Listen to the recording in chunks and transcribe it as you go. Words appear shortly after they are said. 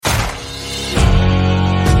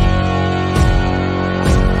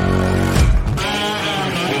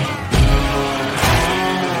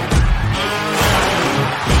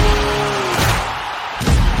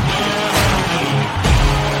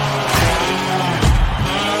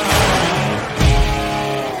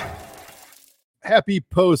Happy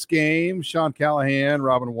post game. Sean Callahan,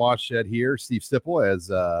 Robin Washett here. Steve Sipple as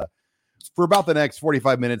for about the next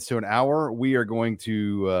 45 minutes to an hour, we are going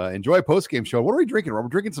to enjoy a post game show. What are we drinking, Rob? We're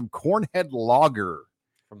drinking some Cornhead Lager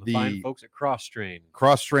from the fine folks at Cross Train.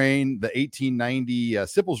 Cross Train, the 1890.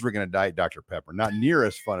 Sipple's drinking a Diet Dr. Pepper. Not near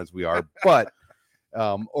as fun as we are, but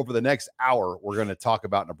over the next hour, we're going to talk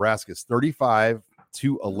about Nebraska's 35-11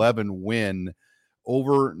 win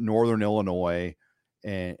over Northern Illinois.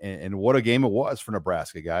 And what a game it was for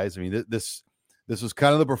Nebraska, guys. I mean, this was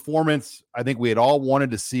kind of the performance I think we had all wanted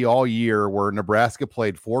to see all year, where Nebraska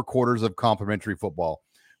played 4 quarters of complimentary football,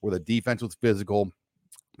 where the defense was physical.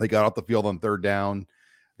 They got off the field on third down.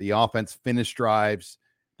 The offense finished drives.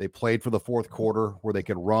 They played for the fourth quarter where they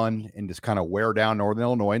could run and just kind of wear down Northern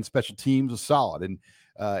Illinois, and special teams was solid. And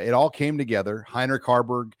it all came together. Heinrich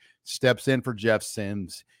Haarberg steps in for Jeff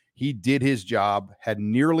Sims. He did his job, had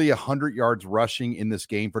nearly 100 yards rushing in this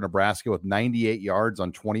game for Nebraska with 98 yards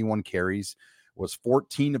on 21 carries, was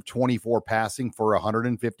 14 of 24 passing for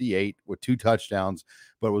 158 with 2 touchdowns,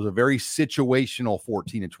 but it was a very situational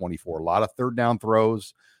 14 and 24. A lot of third down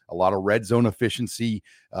throws, a lot of red zone efficiency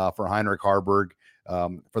for Heinrich Haarberg.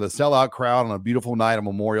 For the sellout crowd on a beautiful night at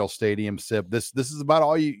Memorial Stadium, Sip, this is about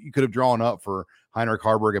all you could have drawn up for Heinrich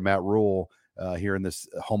Haarberg and Matt Rhule here in this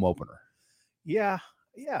home opener. Yeah,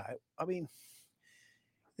 I mean,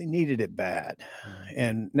 they needed it bad.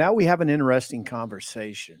 And now we have an interesting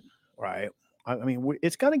conversation, right? I mean,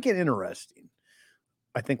 it's going to get interesting,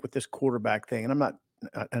 I think, with this quarterback thing. And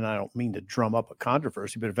I don't mean to drum up a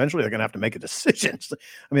controversy, but eventually they're going to have to make a decision.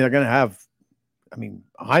 I mean, they're going to have,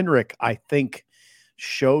 Heinrich, I think,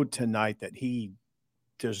 showed tonight that he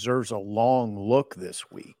deserves a long look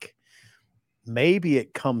this week. Maybe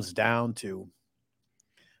it comes down to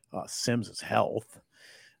Sims's health.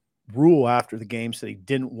 Rhule after the game said he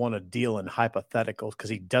didn't want to deal in hypotheticals because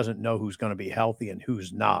he doesn't know who's going to be healthy and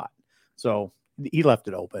who's not. So he left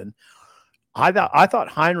it open. I thought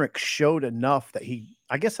Heinrich showed enough that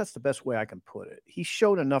I guess that's the best way I can put it. He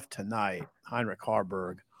showed enough tonight, Heinrich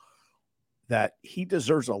Haarberg, that he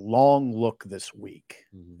deserves a long look this week.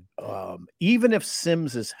 Mm-hmm. Even if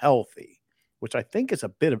Sims is healthy, which I think is a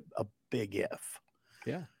bit of a big if.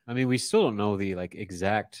 Yeah. I mean, we still don't know the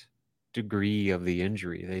exact degree of the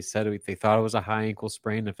injury. They said they thought it was a high ankle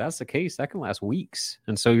sprain. If that's the case, that can last weeks.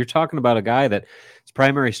 And so you're talking about a guy that his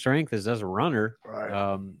primary strength is as a runner. Right.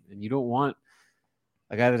 And you don't want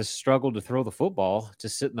a guy that has struggled to throw the football to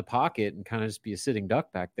sit in the pocket and kind of just be a sitting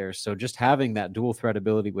duck back there. So just having that dual threat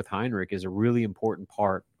ability with Heinrich is a really important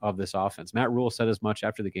part of this offense. Matt Rhule said as much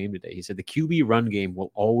after the game today. He said the QB run game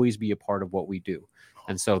will always be a part of what we do.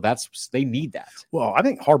 And so they need that. Well, I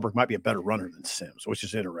think Haarberg might be a better runner than Sims, which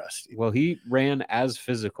is interesting. Well, he ran as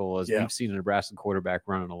physical as we've seen a Nebraska quarterback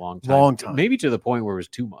run in a long time. Maybe to the point where it was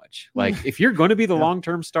too much. Like, if you're going to be the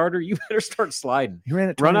long-term starter, you better start sliding. He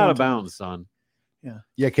ran Run out of bounds, son.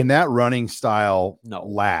 Yeah. Can that running style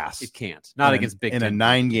last? It can't. Not against Big Ten. In a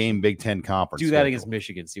 9-game Big Ten conference. Do that against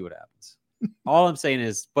Michigan. See what happens. All I'm saying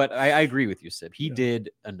is, but I agree with you, Sib. He did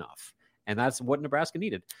enough. And that's what Nebraska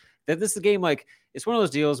needed. That this is a game, it's one of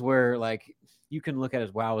those deals where, you can look at it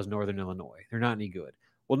as, wow, is Northern Illinois. They're not any good.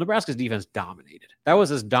 Well, Nebraska's defense dominated. That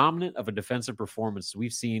was as dominant of a defensive performance as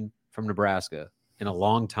we've seen from Nebraska in a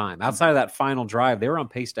long time. Outside of that final drive, they were on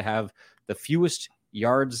pace to have the fewest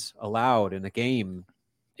yards allowed in a game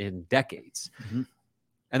in decades. Mm-hmm.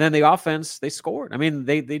 And then the offense, they scored. I mean,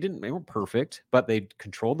 they weren't perfect, but they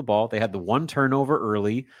controlled the ball. They had the one turnover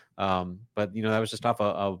early, but that was just off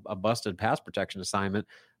a busted pass protection assignment.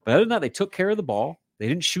 But other than that, they took care of the ball. They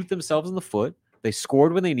didn't shoot themselves in the foot. They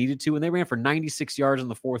scored when they needed to, and they ran for 96 yards in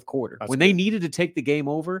the fourth quarter. When they needed to take the game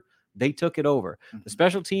over, they took it over. Mm-hmm. The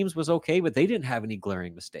special teams was okay, but they didn't have any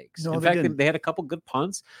glaring mistakes. In fact, they had a couple good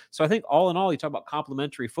punts. So I think all in all, you talk about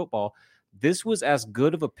complimentary football, this was as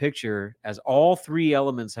good of a picture as all 3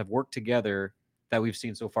 elements have worked together that we've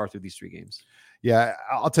seen so far through these 3 games. Yeah,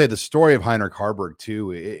 I'll tell you the story of Heinrich Haarberg,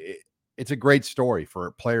 too. It's a great story for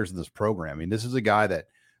players in this program. I mean, this is a guy that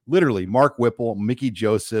literally Mark Whipple, Mickey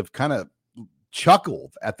Joseph kind of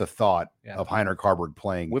chuckled at the thought of Heinrich Haarberg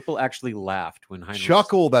playing. Whipple actually laughed when Heinrich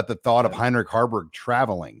chuckled at the thought of Heinrich Haarberg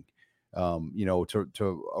traveling,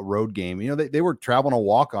 to a road game. They were traveling a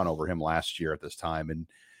walk-on over him last year at this time. And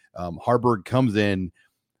Haarberg comes in,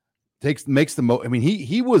 makes the most. I mean,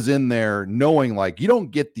 he was in there knowing you don't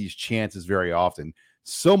get these chances very often.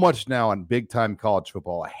 So much now in big-time college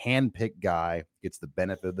football, a hand-picked guy gets the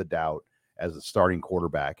benefit of the doubt as a starting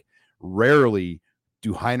quarterback. Rarely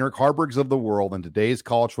do Heinrich Haarbergs of the world in today's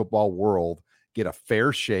college football world get a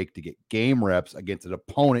fair shake to get game reps against an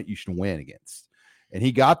opponent you should win against. And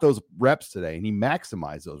he got those reps today, and he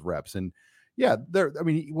maximized those reps. And, Yeah, I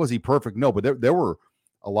mean, was he perfect? No, but there were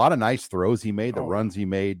a lot of nice throws he made, the runs he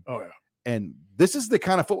made. Oh, yeah. And this is the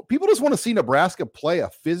kind of football people just want to see Nebraska play a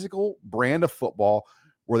physical brand of football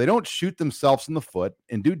where they don't shoot themselves in the foot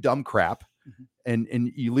and do dumb crap.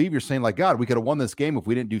 And you leave, you're saying, like, God, we could have won this game if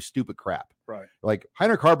we didn't do stupid crap. Right. Like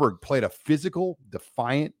Heinrich Harburg played a physical,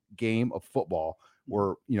 defiant game of football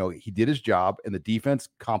where, he did his job and the defense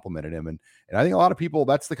complimented him. And I think a lot of people,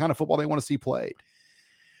 that's the kind of football they want to see played.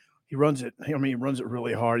 He runs it. I mean, he runs it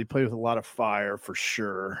really hard. He plays with a lot of fire for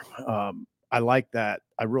sure. I like that.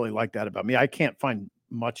 I really like that about me. I can't find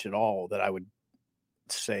much at all that I would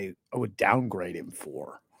say I would downgrade him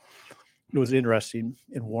for. It was interesting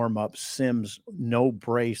in warm-up. Sims, no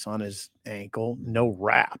brace on his ankle, no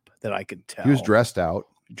wrap that I could tell. He was dressed out.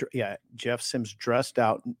 Yeah, Jeff Sims dressed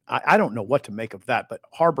out. I don't know what to make of that, but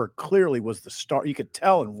Harburg clearly was the start. You could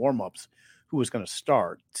tell in warm-ups who was going to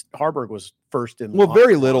start. Harburg was first in. Well,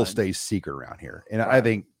 very little stays secret around here. And right. I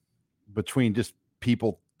think between just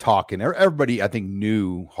people talking, everybody, I think,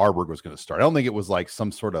 knew Harburg was going to start. I don't think it was like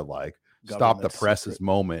some sort of like stop the presses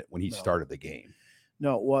moment when he started the game.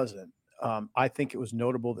 No, it wasn't. I think it was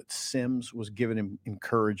notable that Sims was giving him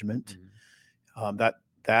encouragement.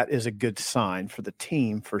 That is a good sign for the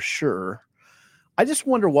team for sure. I just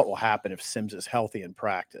wonder what will happen if Sims is healthy in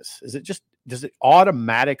practice. Does it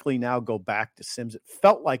automatically now go back to Sims? It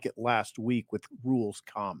felt like it last week with Rhule's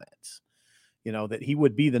comments, that he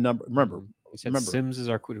would be the number. Remember, Sims is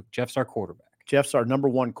Jeff's our quarterback. Jeff's our number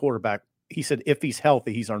one quarterback. He said, if he's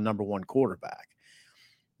healthy, he's our number one quarterback.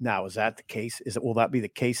 Now, is that the case? Will that be the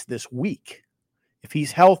case this week? If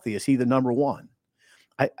he's healthy, is he the number one?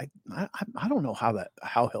 I don't know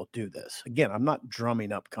how he'll do this. Again, I'm not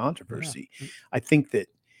drumming up controversy. Yeah. I think that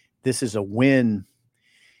this is a win.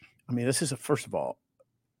 I mean, first of all,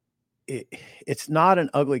 it's not an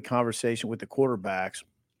ugly conversation with the quarterbacks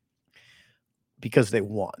because they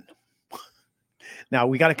won. Now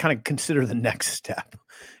we got to kind of consider the next step,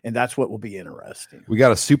 and that's what will be interesting. We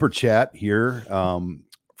got a super chat here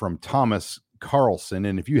from Thomas Carlson,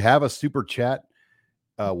 and if you have a super chat,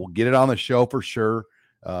 we'll get it on the show for sure.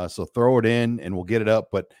 So throw it in, and we'll get it up.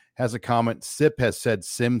 But has a comment. Sip has said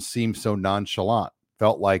Sims seems so nonchalant.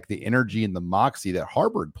 Felt like the energy and the moxie that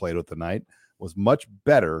Harburg played with tonight was much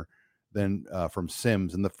better than from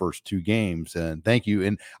Sims in the first two games. And thank you.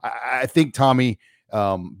 And I think, Tommy,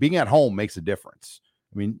 being at home makes a difference.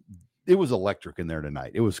 I mean, it was electric in there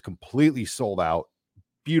tonight. It was completely sold out,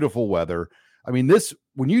 beautiful weather. I mean,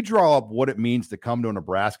 when you draw up what it means to come to a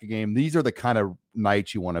Nebraska game, these are the kind of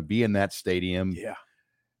nights you want to be in that stadium. Yeah.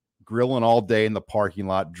 Grilling all day in the parking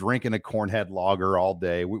lot, drinking a Cornhead lager all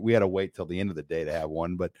day. We had to wait till the end of the day to have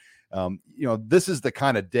one. But, this is the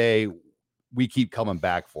kind of day we keep coming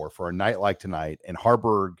back for a night like tonight. And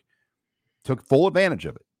Harburg took full advantage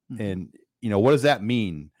of it. Mm-hmm. And, what does that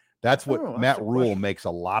mean? That's what Matt Rhule makes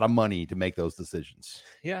a lot of money to make those decisions.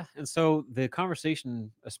 Yeah. And so the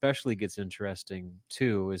conversation especially gets interesting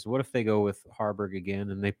too, is what if they go with Harburg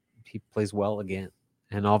again and he plays well again?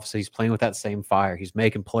 And obviously he's playing with that same fire. He's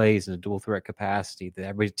making plays in a dual threat capacity.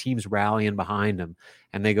 Every team's rallying behind him,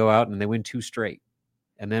 and they go out and they win 2 straight.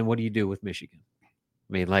 And then what do you do with Michigan?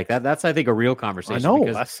 I mean, like that's I think a real conversation. I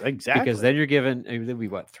know, that's exactly. Because then you're given, it'll be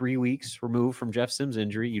 3 weeks removed from Jeff Sims'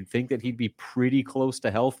 injury. You'd think that he'd be pretty close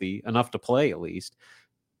to healthy enough to play at least.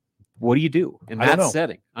 What do you do in that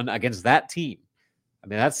setting against that team? I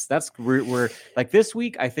mean, that's where like this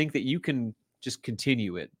week, I think that you can just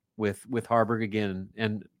continue it with Harburg again,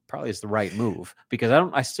 and probably it's the right move, because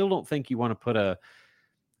I still don't think you want to put a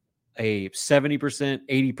 70%,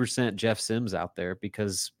 80% Jeff Sims out there,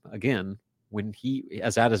 because again, when he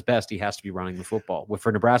is at his best, he has to be running the football.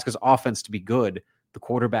 For Nebraska's offense to be good, the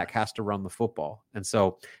quarterback has to run the football. And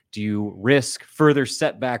so do you risk further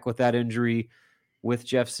setback with that injury with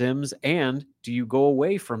Jeff Sims, and do you go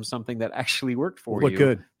away from something that actually worked for you?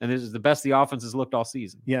 Good. And this is the best the offense has looked all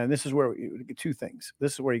season. Yeah, and this is where two things.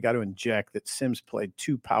 This is where you got to inject that Sims played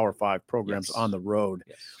 2 Power 5 programs on the road.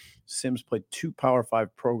 Yes. Sims played 2 Power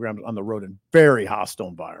 5 programs on the road in very hostile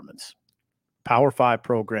environments. Power 5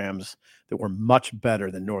 programs that were much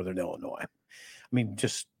better than Northern Illinois. I mean,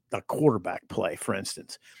 just a quarterback play, for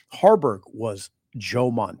instance. Harburg was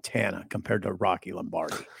Joe Montana compared to Rocky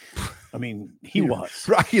Lombardi. I mean, he was.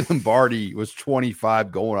 Rocky Lombardi was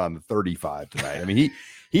 25 going on to 35 tonight. I mean,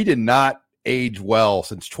 he did not age well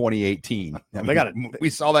since 2018. I mean, we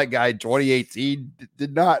saw that guy in 2018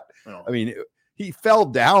 did not. No. I mean, he fell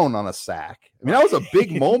down on a sack. I mean, that was a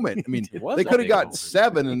big moment. I mean, they could have got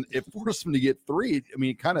 7 and it forced him to get 3. I mean,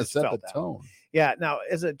 it kind of set the tone. Yeah. Now,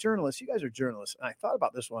 as a journalist, you guys are journalists, and I thought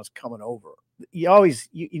about this when I was coming over. You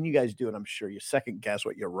guys do it, I'm sure. You second guess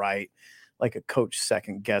what you write. like a coach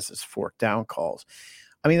second guesses fourth down calls.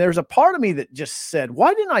 I mean, there's a part of me that just said,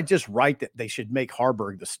 why didn't I just write that they should make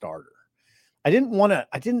Harburg the starter? I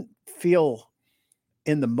didn't feel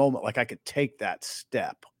in the moment like I could take that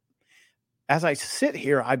step. As I sit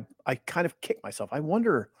here, I kind of kick myself. I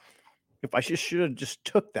wonder if I should have just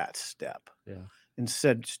took that step. Yeah. And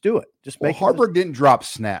said, just do it. Just make Harburg didn't drop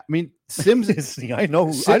snap. I mean, Sims. I know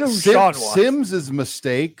who Sean was. Sims's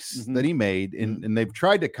mistakes that he made, and they've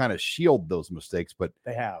tried to kind of shield those mistakes, but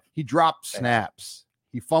they have. He dropped snaps.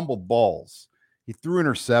 He fumbled balls. He threw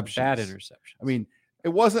interceptions. Bad interceptions. I mean, it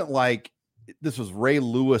wasn't like this was Ray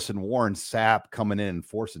Lewis and Warren Sapp coming in and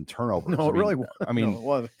forcing turnovers. No, it really wasn't. I mean, no, it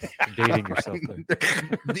wasn't. Dating yourself.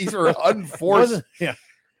 These are unforced. It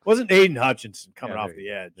wasn't Aiden Hutchinson coming off the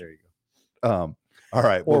edge. There you go. All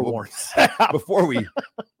right. Or Warren Sapp. Before we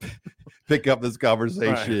pick up this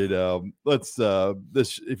conversation, let's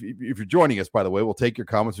if you're joining us, by the way, we'll take your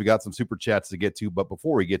comments. We got some super chats to get to, but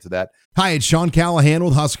before we get to that, hi, it's Sean Callahan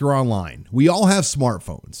with Husker Online. We all have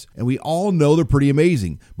smartphones, and we all know they're pretty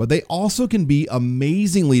amazing, but they also can be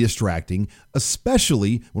amazingly distracting,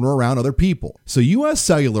 especially when we're around other people. So US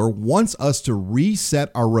Cellular wants us to reset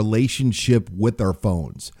our relationship with our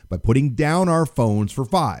phones by putting down our phones for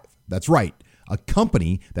 $5. That's right. A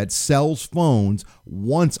company that sells phones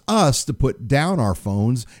wants us to put down our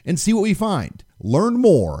phones and see what we find. Learn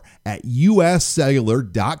more at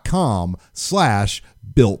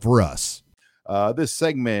uscellular.com/built-for-us. This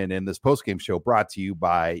segment and this postgame show brought to you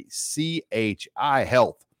by CHI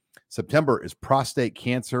Health. September is Prostate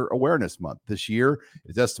Cancer Awareness Month. This year,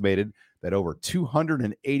 it's estimated that over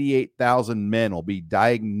 288,000 men will be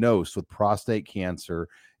diagnosed with prostate cancer,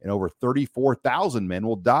 and over 34,000 men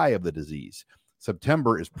will die of the disease.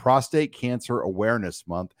 September is Prostate Cancer Awareness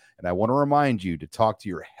Month, and I want to remind you to talk to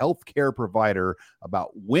your healthcare provider about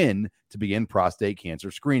when to begin prostate cancer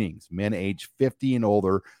screenings. Men age 50 and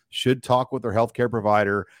older should talk with their healthcare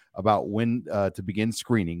provider about when to begin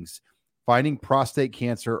screenings. Finding prostate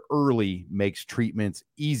cancer early makes treatments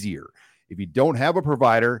easier. If you don't have a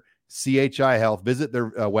provider, CHI Health, visit their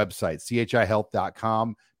website,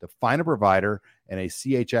 chihealth.com, to find a provider and a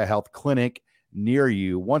CHI Health clinic near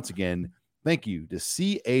you. Once again, thank you to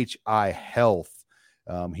CHI Health,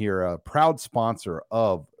 here, a proud sponsor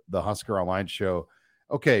of the Husker Online show.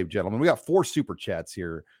 Okay, gentlemen, we got 4 super chats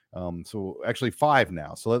here. So actually 5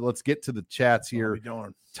 now. So let's get to the chats here.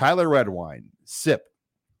 Tyler Redwine, Sip.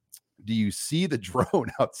 Do you see the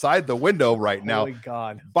drone outside the window right now? Holy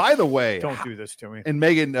God. By the way, don't do this to me. And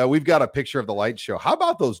Megan, we've got a picture of the light show. How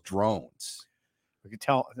about those drones? We can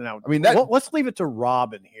tell now. I mean, let's leave it to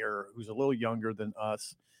Robin here, who's a little younger than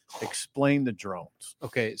us. Explain the drones.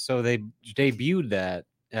 Okay, so they debuted that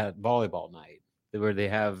at volleyball night, where they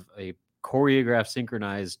have a choreographed,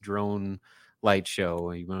 synchronized drone light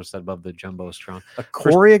show. You notice that above the jumbotron. A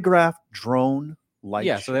choreographed drone light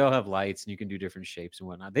show. So they all have lights, and you can do different shapes and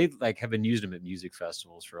whatnot. They have been using them at music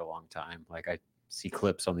festivals for a long time. Like I see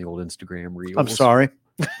clips on the old Instagram reels. I'm sorry.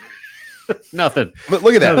 Nothing. But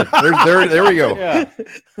look at that. there we go. Yeah.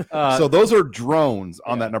 So those are drones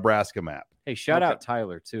on that Nebraska map. Hey, shout out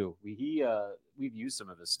Tyler too. We've used some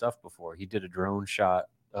of his stuff before. He did a drone shot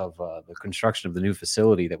of the construction of the new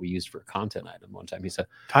facility that we used for a content item one time. He said,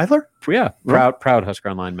 Tyler? Yeah, proud Husker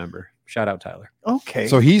Online member. Shout out Tyler. Okay.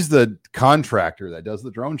 So he's the contractor that does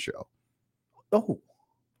the drone show. Oh,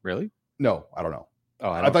 really? No, I don't know.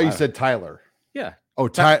 Oh, I thought you said Tyler. Yeah. Oh,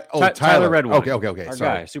 Tyler Redwine. Okay. Our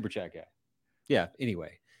Sorry. guy, super chat guy. Yeah.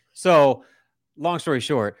 Anyway, so long story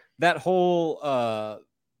short, that whole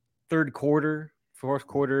fourth quarter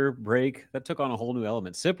break that took on a whole new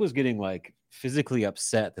element. Sip was getting like physically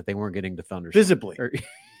upset that they weren't getting to Thunderstruck. Visibly.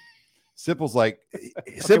 Sip was like,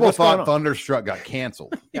 Sip thought Thunderstruck got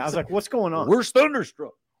canceled. Yeah, I was like, what's going on? Where's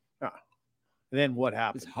Thunderstruck? And then what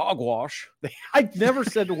happened? It's hogwash. I never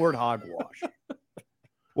said the word hogwash.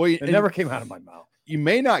 Well, it never came out of my mouth. You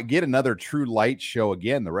may not get another true light show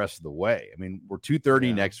again the rest of the way. I mean, we're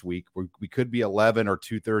 2:30 next week. We could be 11 or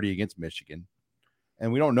 2:30 against Michigan,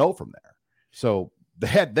 and we don't know from there. So they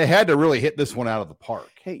had to really hit this one out of the park.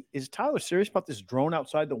 Hey, is Tyler serious about this drone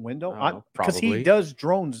outside the window? Probably, because he does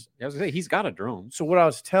drones. I was gonna say he's got a drone. So what I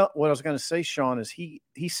was going to say, Sean, is he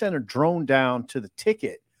sent a drone down to the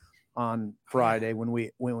ticket on Friday when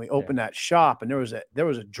we opened that shop, and there was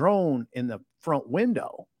a drone in the front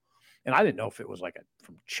window, and I didn't know if it was like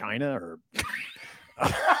from China or.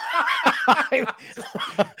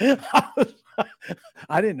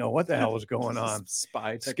 I didn't know what the hell was going on.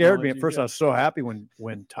 Spy scared me at first. I was so happy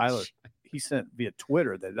when Tyler he sent via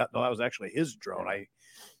Twitter that was actually his drone. I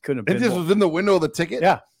couldn't have been. It just was in the window of the ticket.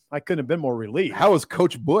 Yeah, I couldn't have been more relieved. How was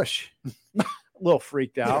Coach Bush? A little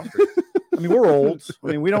freaked out. I mean, we're old. I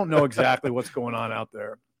mean, we don't know exactly what's going on out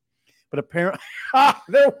there. But apparently,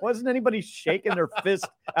 there wasn't anybody shaking their fist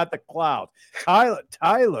at the cloud.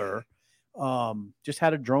 Tyler just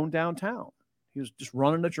had a drone downtown. He was just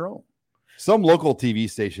running a drone. Some local TV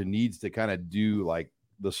station needs to kind of do like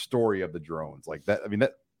the story of the drones, like that. I mean,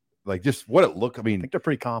 that like just what it look. I I mean, think they're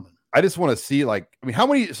pretty common. I just want to see like, I mean, how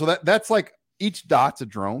many? So that's like each dot's a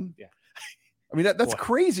drone. Yeah. I mean, that's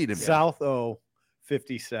crazy to me. South O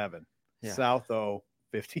 57. Yeah. South O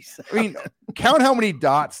 57. I mean, count how many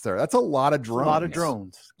dots there. That's a lot of drones. A lot of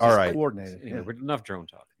drones. All Just right. Coordinated. Anyway, we're enough drone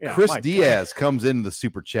talk. Yeah, Chris Mike, Diaz comes into the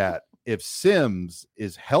super chat. If Sims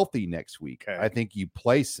is healthy next week, Okay. I think you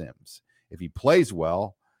play Sims. If he plays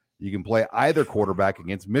well, you can play either quarterback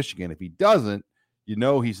against Michigan. If he doesn't, you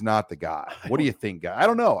know he's not the guy. What do you think, guy? I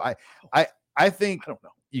don't know. I think I don't know.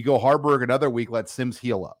 you go Harburg another week, let Sims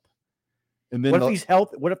heal up. And then What if he's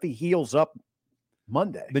healthy? What if he heals up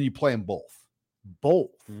Monday? then you play them both.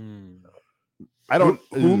 Both. I don't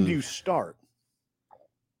Whom do you start?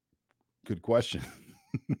 Good question.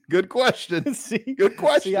 Good question. See, Good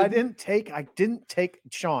question. See, I didn't take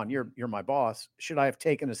Sean, you're my boss. Should I have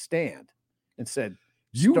taken a stand and said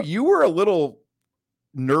You were a little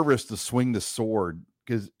nervous to swing the sword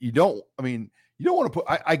because you don't want to put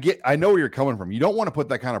I know where you're coming from. You don't want to put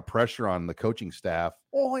that kind of pressure on the coaching staff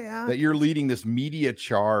oh yeah. that you're leading this media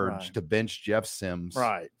charge Right. to bench Jeff Sims.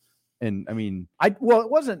 Right. And I mean, It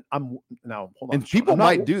wasn't hold on. and Sean. people I'm not-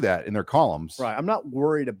 might do that in their columns. Right. I'm not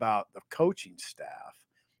worried about the coaching staff.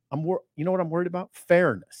 You know what I'm worried about?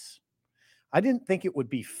 Fairness. I didn't think it would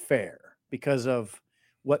be fair because of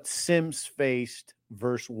what Sims faced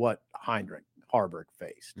versus what Harburg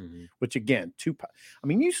faced, which again,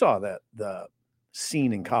 you saw that the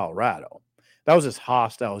scene in Colorado. That was as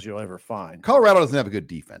hostile as you'll ever find. Colorado doesn't have a good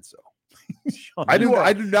defense, though. Sean, I do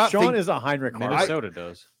not Sean think is a Heinrich Harburg. Minnesota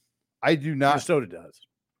does. I do not Minnesota does.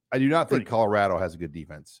 I do not think Pretty- Colorado has a good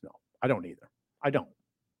defense. No, I don't either. I don't.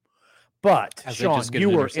 But As they Sean, just get you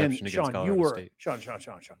an were interception in. against Sean, you Colorado were State.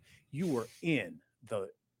 Sean. You were in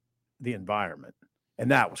the environment,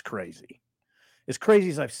 and that was crazy. As crazy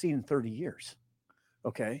as I've seen in 30 years.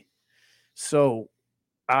 Okay, so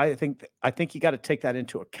I think you got to take that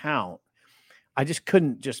into account. I just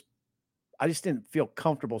didn't feel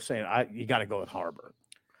comfortable saying you got to go with Harburg.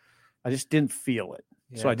 I just didn't feel it,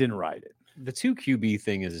 so I didn't write it. The 2 QB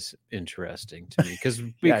thing is interesting to me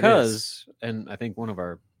Yeah, it is. and I think one of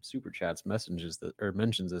our super chats mentions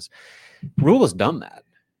this. Rhule has done that.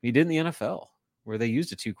 He did in the NFL where they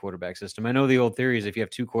used a 2 quarterback system. I know the old theory is if you have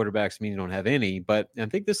 2 quarterbacks, it means you don't have any, but I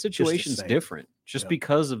think this situation's same. different just Yeah.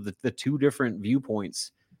 because of the 2 different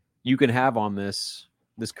viewpoints you can have on this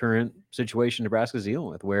current situation Nebraska's dealing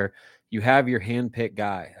with, where you have your hand-picked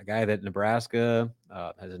guy, a guy that Nebraska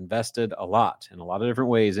has invested a lot in a lot of different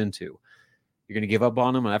ways into. You're going to give up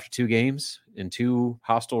on him after 2 games in 2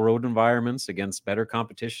 hostile road environments against better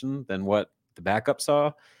competition than what the backup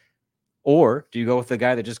saw? Or do you go with the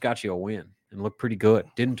guy that just got you a win and looked pretty good,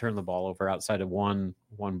 didn't turn the ball over outside of one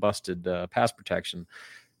busted pass protection?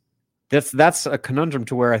 That's a conundrum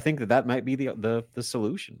to where I think that might be the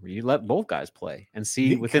solution, where you let both guys play and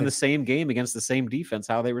see within the same game against the same defense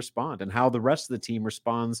how they respond and how the rest of the team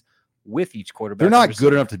responds with each quarterback. They're not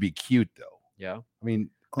good enough to be cute, though. Yeah. I mean,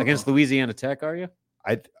 Against Louisiana Tech, are you?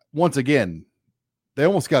 Once again, they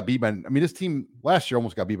almost got beat by. This team last year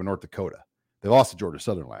almost got beat by North Dakota. They lost to Georgia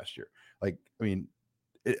Southern last year.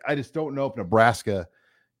 I just don't know if Nebraska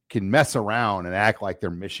can mess around and act like they're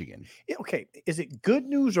Michigan. Okay, is it good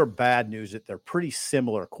news or bad news that they're pretty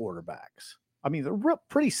similar quarterbacks? I mean, they're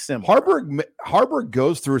pretty similar. Harburg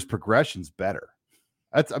goes through his progressions better.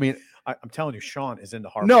 I'm telling you, Sean is into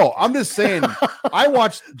Harburg. No, I'm just saying. I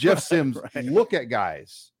watched Jeff Sims Right. look at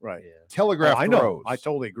guys, Right. telegraph I know. throws. I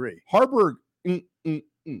totally agree. Harburg. I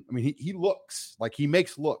mean, he looks like he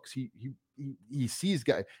makes looks. He sees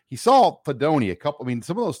guys. He saw Fedoni a couple. I mean,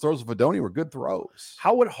 some of those throws of Fedoni were good throws.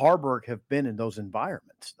 How would Harburg have been in those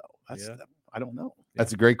environments, though? I don't know.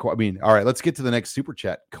 That's a great question. I mean, all right, let's get to the next super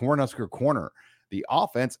chat. Cornhusker Corner. The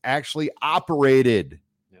offense actually operated.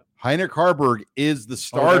 Yep. Heinrich Harburg is the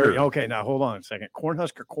starter. Okay, now hold on a second.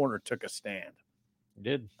 Cornhusker Corner took a stand. You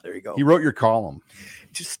did. There you go. He wrote your column.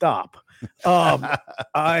 Just stop. The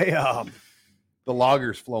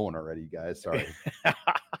logger's flowing already, guys. Sorry.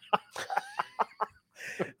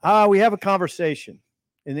 We have a conversation,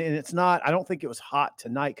 and it's not. I don't think it was hot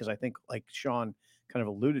tonight because I think, like Sean kind of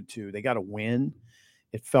alluded to, they got a win.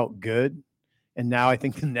 It felt good, and now I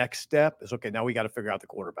think the next step is okay. Now we got to figure out the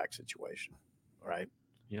quarterback situation. All right.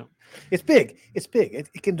 Yep. It's big. It's big.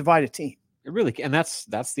 It can divide a team. It really can. And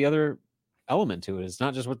that's the other element to it. It's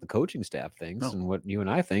not just what the coaching staff thinks No. and what you and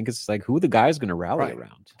I think. It's like who the guy's going to rally Right.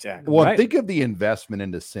 around. Exactly. Well, Right. think of the investment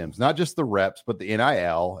into Sims, not just the reps, but the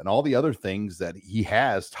NIL and all the other things that he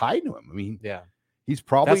has tied to him. I mean, Yeah. he's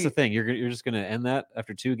probably That's the thing. You're just going to end that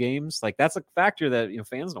after 2 games. Like that's a factor that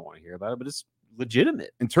fans don't want to hear about it, but it's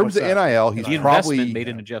legitimate. in terms What's of that? NIL, he's The probably investment made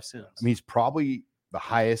into Jeff Sims. I mean, he's probably the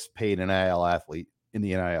highest paid NIL athlete in the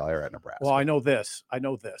NIL era at Nebraska. Well, I know this.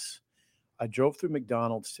 I drove through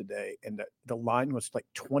McDonald's today, and the line was like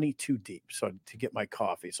 22 deep. So to get my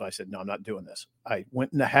coffee, so I said, "No, I'm not doing this." I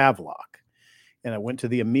went into Havelock, and I went to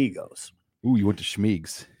the Amigos. Ooh, you went to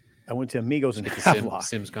Schmiegs. I went to Amigos and Get the Havelock.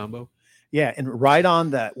 Sims combo. Yeah, and right on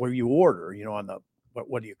that where you order, on the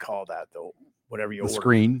what do you call that though? Whatever you The order.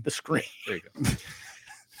 screen, The screen. There you go.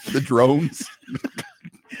 the drones.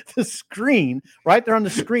 The screen right there on the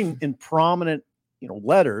screen in prominent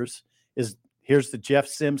letters is here's the Jeff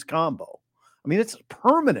Sims combo. I mean, it's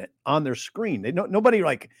permanent on their screen. Nobody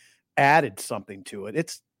like added something to it.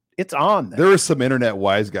 It's on there. There were some internet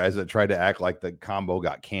wise guys that tried to act like the combo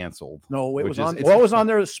got canceled. No, it which was is- on. it's- Well, it was on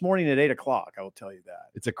there this morning at 8:00. I will tell you that.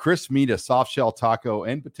 It's a crisp meat, a soft shell taco,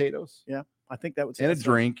 and potatoes, I think that was and a that's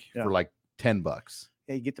drink yeah. for like $10.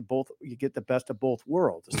 Yeah, you get the both. You get the best of both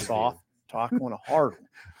worlds: a soft taco and a hard one.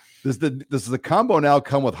 Does the combo now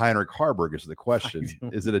come with Heinrich Harburg? Is the question.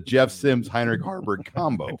 Is it a Jeff Sims Heinrich Harburg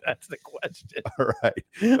combo? That's the question. All right.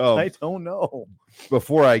 I don't know.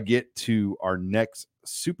 Before I get to our next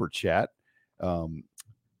super chat, the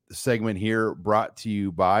segment here brought to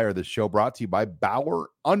you by, or the show brought to you by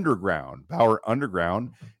Bauer Underground. Bauer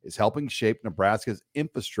Underground is helping shape Nebraska's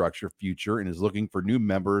infrastructure future and is looking for new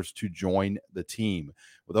members to join the team.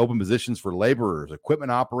 With open positions for laborers,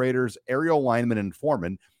 equipment operators, aerial linemen, and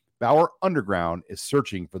foremen, Bauer Underground is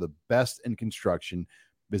searching for the best in construction.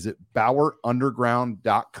 Visit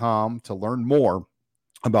BauerUnderground.com to learn more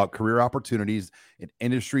about career opportunities and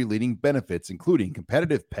industry-leading benefits, including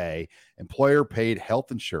competitive pay, employer-paid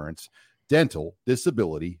health insurance, dental,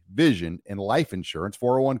 disability, vision, and life insurance,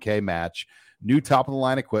 401k match, new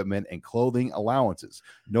top-of-the-line equipment, and clothing allowances.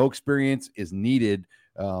 No experience is needed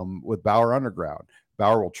with Bauer Underground.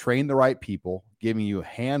 Bauer will train the right people, giving you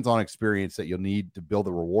hands-on experience that you'll need to build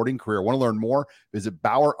a rewarding career. Want to learn more? Visit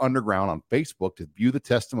Bauer Underground on Facebook to view the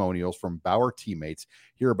testimonials from Bauer teammates,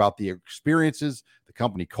 hear about the experiences, the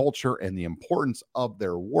company culture, and the importance of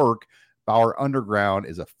their work. Bauer Underground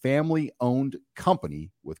is a family-owned company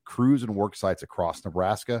with crews and work sites across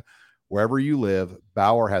Nebraska. Wherever you live,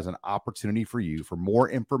 Bauer has an opportunity for you. For more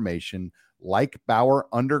information, like Bauer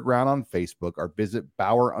Underground on Facebook or visit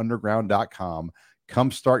BauerUnderground.com.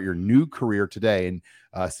 Come start your new career today. And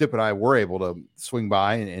Sip and I were able to swing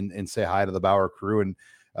by and say hi to the Bauer crew. And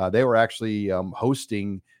they were actually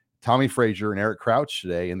hosting Tommy Frazier and Eric Crouch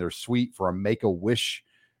today in their suite for a Make-A-Wish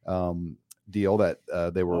deal that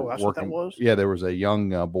they were That's working. what that was? Yeah, there was a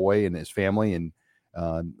young boy and his family, and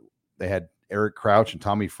they had Eric Crouch and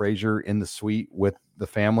Tommy Frazier in the suite with the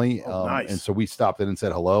family. Nice. And so we stopped in and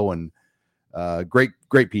said hello, and great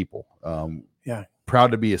people. Yeah.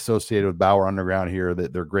 Proud to be associated with Bauer Underground here.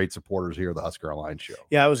 That they're great supporters here of the Husker Online show.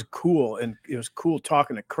 Yeah, it was cool. And it was cool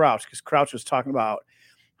talking to Crouch because Crouch was talking about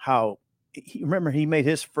how he made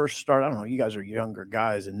his first start. I don't know, you guys are younger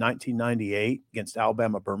guys, in 1998 against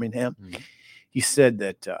Alabama Birmingham. Mhm. He said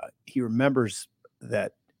that he remembers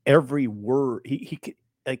that every word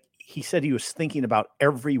he said he was thinking about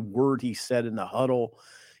every word he said in the huddle.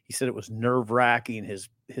 He said it was nerve-wracking. His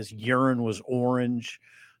urine was orange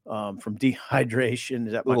from dehydration.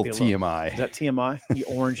 Is that Little might be TMI. Is that TMI? The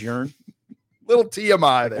orange urine, Little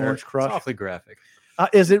TMI there. orange It's crush. awfully graphic.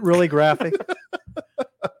 Is it really graphic?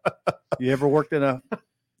 You ever worked in a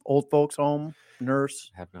old folks home,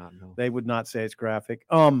 nurse? Have not known. They would not say it's graphic.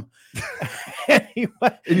 Anyway,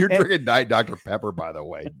 And you're drinking Diet Dr. Pepper, by the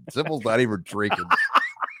way. Sibyl's not even drinking.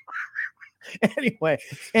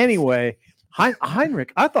 anyway,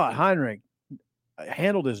 Heinrich. I thought Heinrich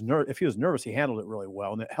handled his nerve. If he was nervous, he handled it really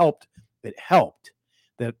well, and it helped. It helped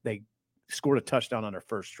that they scored a touchdown on their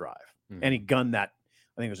first drive, and he gunned that.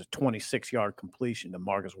 I think it was a 26-yard completion to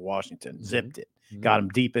Marcus Washington. Zipped it, got him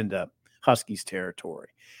deep into Huskies territory.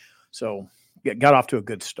 So got off to a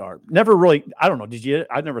good start. Never really. I don't know. Did you?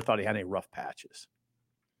 I never thought he had any rough patches.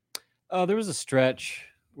 There was a stretch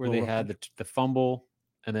where Little they had the fumble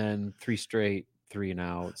and then 3 straight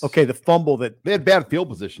 3-and-outs. Okay, the fumble that They had bad field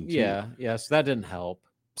position, too. Yeah. So that didn't help.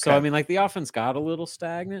 So, Okay. I mean, like the offense got a little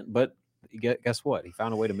stagnant, but guess what? He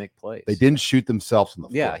found a way to make plays. They didn't shoot themselves in the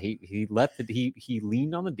Yeah, foot. he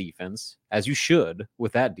leaned on the defense, as you should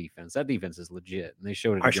with that defense. That defense is legit, and they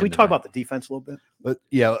showed it. All right, should we again talk tonight. about the defense a little bit? But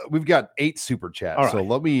yeah, we've got 8 super chats. All So right.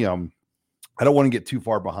 let me I don't want to get too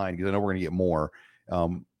far behind because I know we're going to get more.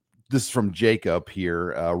 This is from Jacob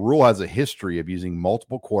here. Rhule has a history of using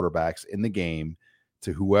multiple quarterbacks in the game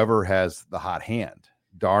to whoever has the hot hand.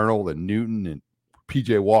 Darnold and Newton and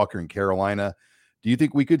PJ Walker in Carolina. Do you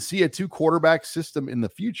think we could see a 2-quarterback system in the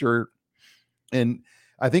future? And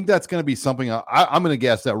I think that's going to be something I'm going to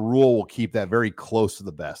guess that Rhule will keep that very close to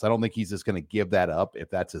the best. I don't think he's just going to give that up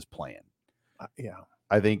if that's his plan. Yeah.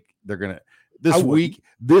 I think they're going to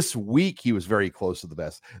this week he was very close to the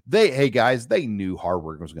best. Hey guys, they knew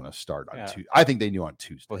Harburg was going to start on Tuesday. I think they knew on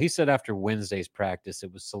Tuesday. Well, he said after Wednesday's practice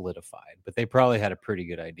it was solidified, but they probably had a pretty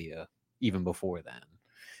good idea even before then.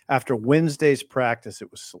 After Wednesday's practice,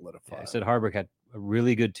 it was solidified. Yeah, I said Harburg had a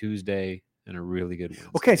really good Tuesday and a really good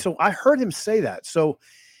Wednesday. Okay, so I heard him say that. So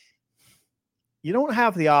you don't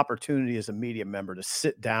have the opportunity as a media member to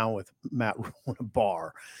sit down with Matt Rhule in a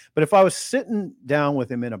bar. But if I was sitting down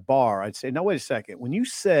with him in a bar, I'd say, no, wait a second. When you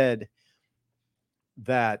said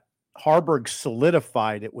that Harburg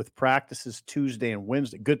solidified it with practices Tuesday and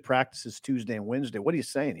Wednesday, good practices Tuesday and Wednesday, what are you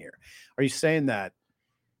saying here? Are you saying that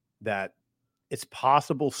it's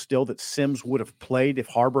possible still that Sims would have played if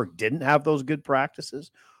Harburg didn't have those good practices?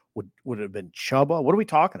 Would it have been Chuba? What are we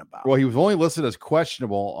talking about? Well, he was only listed as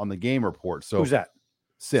questionable on the game report. So who's that?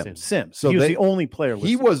 Sims. So he was the only player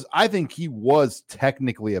listed. I think he was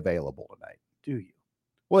technically available tonight. Do you?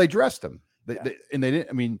 Well, they dressed him. They didn't.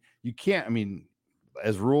 I mean, you can't. I mean,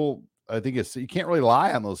 as Rhule, I think you can't really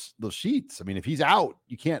lie on those sheets. I mean, if he's out,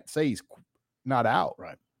 you can't say he's not out.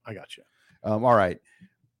 Right. I got you. All right.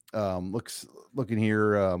 Looking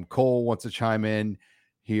here. Cole wants to chime in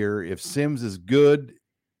here. If Sims is good,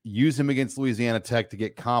 use him against Louisiana Tech to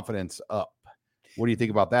get confidence up. What do you think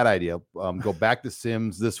about that idea? Go back to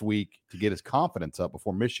Sims this week to get his confidence up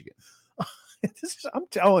before Michigan. I'm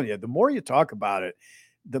telling you, the more you talk about it,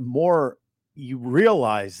 the more you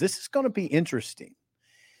realize this is going to be interesting.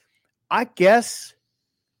 I guess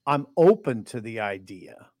I'm open to the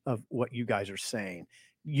idea of what you guys are saying,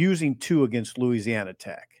 using 2 against Louisiana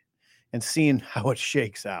Tech and seeing how it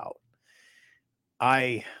shakes out.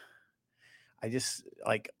 I just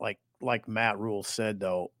like Matt Rhule said,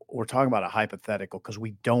 though, we're talking about a hypothetical because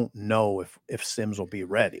we don't know if Sims will be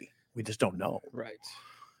ready. We just don't know. Right.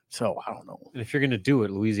 So I don't know. And if you're going to do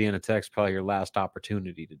it, Louisiana Tech's probably your last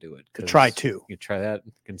opportunity to do it. To try 2. You try that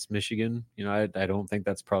against Michigan. You know, I don't think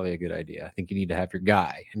that's probably a good idea. I think you need to have your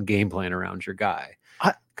guy and game plan around your guy.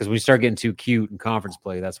 Because when you start getting too cute in conference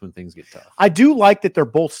play, that's when things get tough. I do like that they're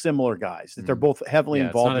both similar guys, that they're both heavily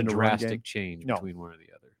involved in the run game. It's not a drastic change between one or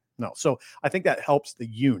the other. No. So I think that helps the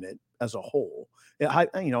unit as a whole.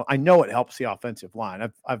 I know it helps the offensive line.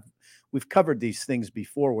 We've covered these things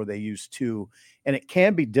before where they use 2, and it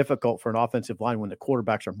can be difficult for an offensive line when the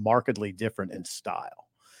quarterbacks are markedly different in style.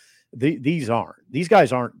 These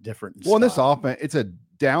guys aren't different in style. In this offense, it's a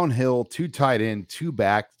downhill, 2 tight end, 2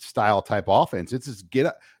 back style type offense. It's just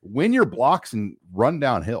win your blocks and run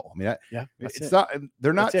downhill. I mean,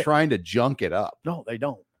 they're not trying to junk it up. No, they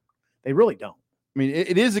don't. They really don't. I mean,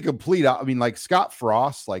 it is a complete. I mean, like Scott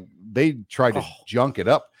Frost, like they tried to junk it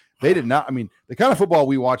up. They did not. I mean, the kind of football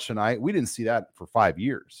we watched tonight, we didn't see that for 5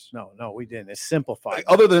 years. No, we didn't. It's simplified. Like,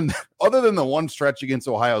 other than the one stretch against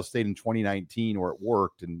Ohio State in 2019 where it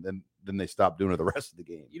worked, and then they stopped doing it the rest of the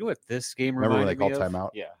game. You know what this game remember reminded when me they called of? timeout?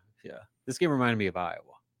 Yeah. This game reminded me of Iowa,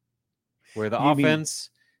 where the offense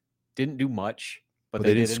didn't do much, but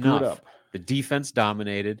they didn't did screw enough. it up. The defense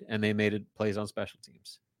dominated, and they made plays on special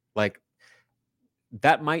teams. Like,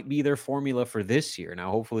 that might be their formula for this year.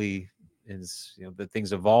 Now, hopefully, as the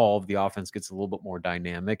things evolve, the offense gets a little bit more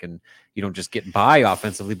dynamic, and you don't just get by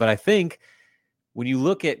offensively. But I think when you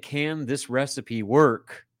look at can this recipe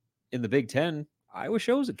work in the Big Ten, Iowa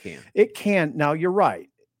shows it can. It can. Now, you're right.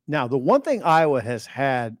 Now, the one thing Iowa has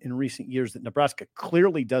had in recent years that Nebraska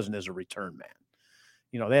clearly doesn't is a return man.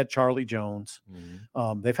 They had Charlie Jones.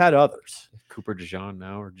 Mm-hmm. They've had others. Cooper DeJean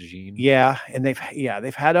now, or DeJean. Yeah, and they've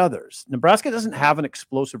had others. Nebraska doesn't have an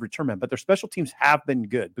explosive return man, but their special teams have been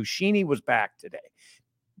good. Buschini was back today,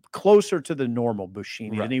 closer to the normal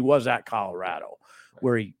Buschini than he was at Colorado,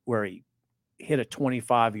 where he hit a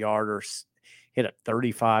 25-yarder, hit a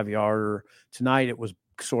 35-yarder. Tonight it was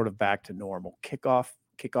sort of back to normal.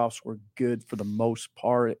 Kickoffs were good for the most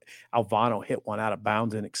part. Alvano hit one out of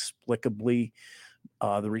bounds inexplicably.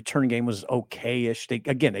 The return game was okay-ish. They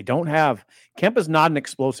don't have – Kemp is not an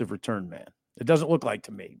explosive return man. It doesn't look like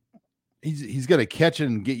to me. He's going to catch it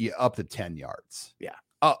and get you up to 10 yards. Yeah.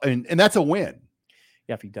 And that's a win.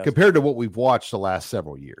 Yeah, if he does. Compared to what we've watched the last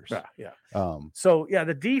several years. Yeah.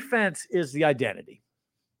 The defense is the identity,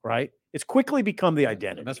 right? It's quickly become the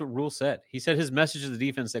identity. That's what Rhule said. He said his message to the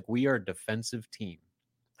defense, like, we are a defensive team.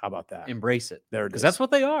 How about that? Embrace it. There it Because is. that's what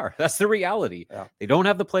they are. That's the reality. Yeah. They don't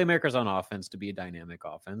have the playmakers on offense to be a dynamic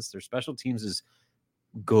offense. Their special teams is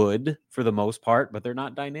good for the most part, but they're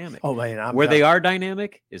not dynamic. Oh man, Where they are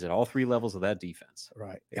dynamic is at all three levels of that defense.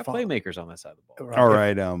 right. They have playmakers on that side of the ball. Right. All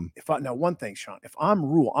right. If I now one thing, Sean, if I'm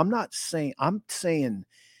Rhule, I'm saying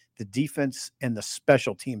the defense and the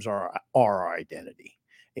special teams are our identity.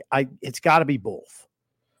 It's got to be both,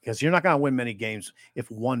 because you're not going to win many games if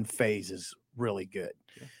one phase is really good.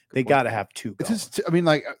 Yeah, they got to have two. It's just, I mean,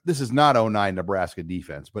 like, this is not 09 Nebraska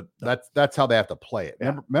defense, but that's how they have to play it.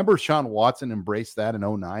 Yeah. Remember Sean Watson embraced that in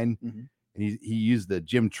 09, Mm-hmm. and he used the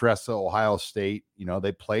Jim Tressa, Ohio State. You know,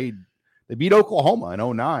 they beat Oklahoma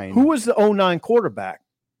in 09. Who was the 09 quarterback?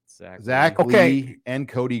 Zach Okay. Lee and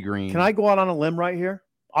Cody Green. Can I go out on a limb right here?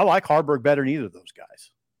 I like Harburg better than either of those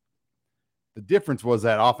guys. The difference was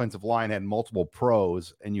that offensive line had multiple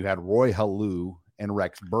pros, and you had Roy Halou and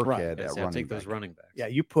Rex Burkhead at running take back. those running backs. Yeah,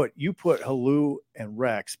 you put Halou and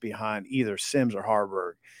Rex behind either Sims or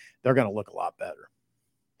Harburg, they're going to look a lot better.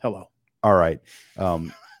 Hello. All right.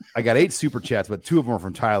 I got 8 super chats, but 2 of them are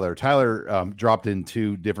from Tyler. Tyler dropped in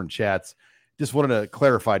 2 different chats. Just wanted to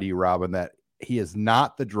clarify to you, Robin, that he is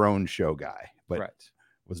not the drone show guy, but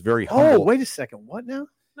was very humble. Oh, wait a second. What now?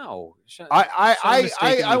 No.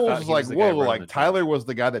 I was like, whoa, like Tyler was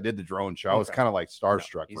the guy that did the drone show. I was kind of like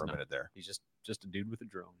starstruck for a minute there. He's just a dude with a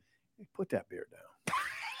drone. Put that beer down.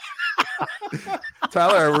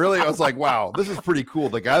 Tyler, I was like, wow, this is pretty cool.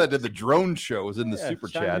 The guy that did the drone show is in the super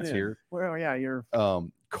chats here. Well, yeah, you're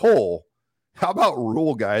Cole. How about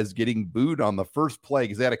Rhule guys getting booed on the first play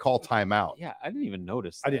because they had to call timeout? Yeah, I didn't even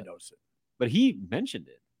notice. I didn't notice it, but he mentioned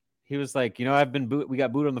it. He was like, I've been booed. We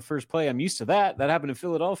got booed on the first play. I'm used to that. That happened in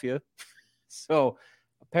Philadelphia. So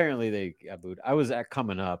apparently they got booed. I was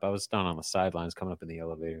coming up. I was down on the sidelines coming up in the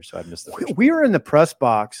elevator, so I missed the first we were in the press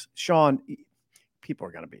box. Sean, people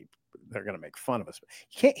are going to they're going to make fun of us. You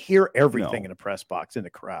can't hear everything in a press box in the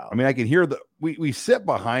crowd. I mean, I can hear we sit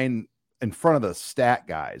behind in front of the stat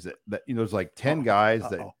guys that there's like 10 guys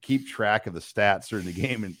that keep track of the stats during the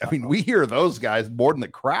game. And I mean, we hear those guys more than the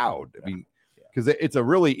crowd. I mean, because it's a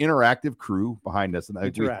really interactive crew behind us. And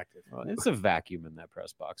it's a vacuum in that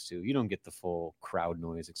press box too. You don't get the full crowd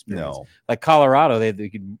noise experience. No. Like Colorado, they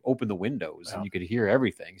could open the windows and you could hear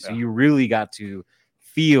everything. So you really got to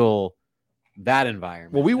that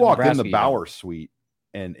environment. Well, we walked in the Bauer suite,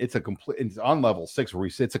 and it's on level 6 where we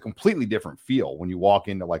sit. It's a completely different feel when you walk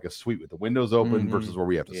into like a suite with the windows open versus where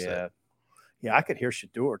we have to sit. Yeah, I could hear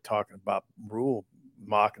Shador talking about Rhule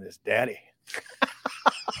mocking his daddy.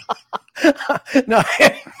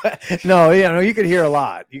 No, you could hear a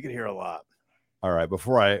lot. All right,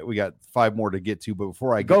 we got 5 more to get to, but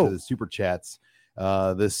before I go to the super chats,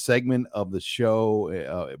 this segment of the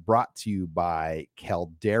show brought to you by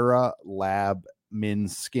Caldera Lab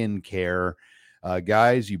Men's Skincare.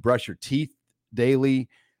 Guys, you brush your teeth daily.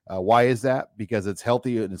 Why is that? Because it's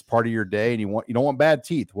healthy and it's part of your day, and you don't want bad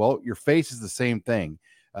teeth. Well, your face is the same thing.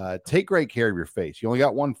 Take great care of your face. You only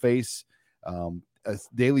got one face. A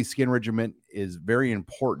daily skin regimen is very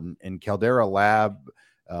important, and Caldera Lab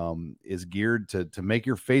is geared to make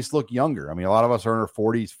your face look younger. I mean, a lot of us are in our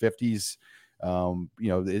 40s, 50s.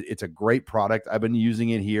 It's a great product. I've been using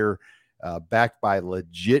it here, backed by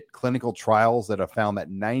legit clinical trials that have found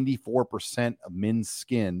that 94% of men's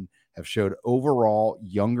skin have showed overall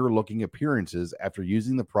younger looking appearances after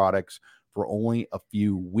using the products for only a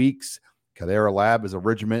few weeks. Caldera Lab is a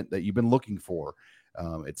regimen that you've been looking for.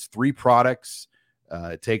 It's 3 products.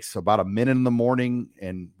 It takes about a minute in the morning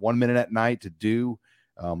and 1 minute at night to do.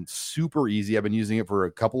 Super easy. I've been using it for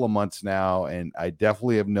a couple of months now, and I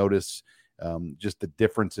definitely have noticed just the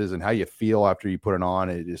differences and how you feel after you put it on.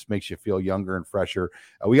 It just makes you feel younger and fresher.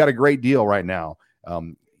 We got a great deal right now.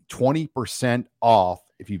 20% off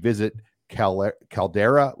if you visit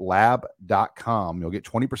calderalab.com. You'll get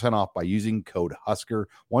 20% off by using code Husker.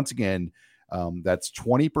 Once again, that's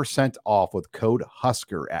 20% off with code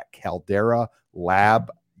Husker at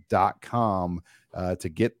calderalab.com to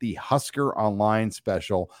get the HuskerOnline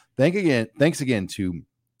special. Thanks again to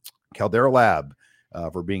Caldera Lab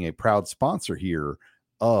for being a proud sponsor here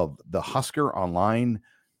of the HuskerOnline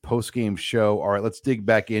postgame show. All right, let's dig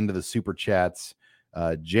back into the super chats.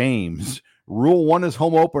 James, Rhule won his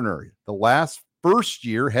home opener. The first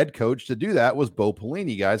year head coach to do that was Bo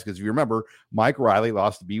Pelini, guys, because if you remember, Mike Riley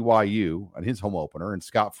lost to BYU on his home opener, and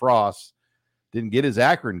Scott Frost didn't get his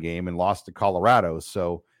Akron game and lost to Colorado.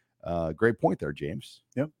 So great point there, James.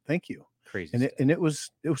 Yep, thank you. Crazy.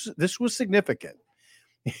 This was significant.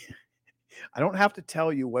 I don't have to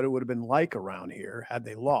tell you what it would have been like around here had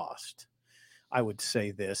they lost. I would say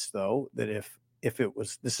this, though, that if if it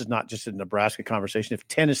was, this is not just a Nebraska conversation. If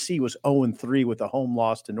Tennessee was 0-3 with a home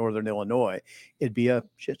loss to Northern Illinois, it'd be a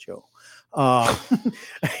shit show.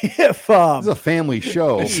 This is a family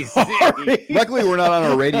show. Luckily, we're not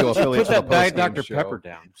on a radio affiliate. Put that Diet Dr. Show. Pepper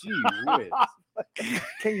down. Gee whiz.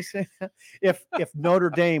 Can you say that? If Notre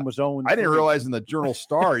Dame was 0-3, I didn't realize in the Journal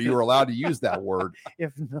Star you were allowed to use that word.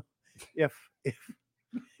 If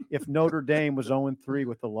Notre Dame was 0-3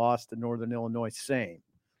 with the loss to Northern Illinois, same.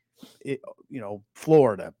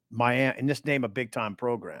 Florida, Miami, and just name a big time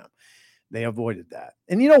program. They avoided that.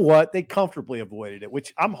 And you know what? They comfortably avoided it,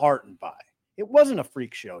 which I'm heartened by. It wasn't a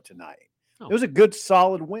freak show tonight. No. It was a good,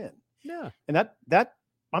 solid win. Yeah. And that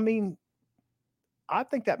I mean, I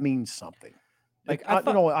think that means something. Like,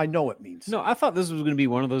 I know it means something. No, I thought this was going to be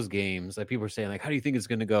one of those games. Like, people were saying, like, how do you think it's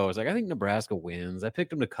going to go? It's like, I think Nebraska wins. I picked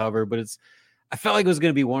them to cover, but I felt like it was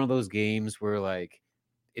going to be one of those games where, like,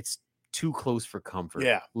 it's too close for comfort.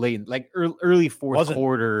 Yeah. Late, like early fourth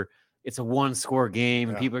quarter, it's a 1-score game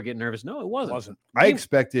and people are getting nervous. No, it wasn't. I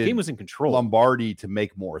expected game was in control. Lombardi to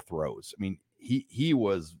make more throws. I mean, he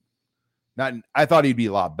was not. I thought he'd be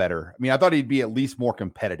a lot better. I mean, I thought he'd be at least more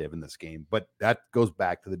competitive in this game. But that goes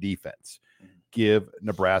back to the defense. Give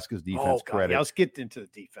Nebraska's defense credit. Yeah, let's get into the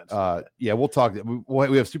defense. Yeah, we'll talk.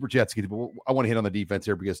 We have super chats to get to, but I want to hit on the defense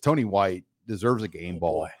here because Tony White deserves a game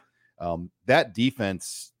ball. That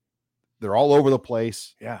defense, they're all over the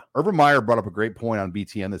place. Yeah. Urban Meyer brought up a great point on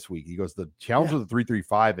BTN this week. He goes, the challenge with the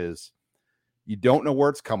 3-3-5 is you don't know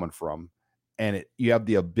where it's coming from, and you have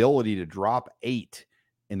the ability to drop 8,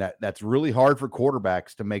 and that's really hard for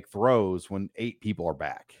quarterbacks to make throws when 8 people are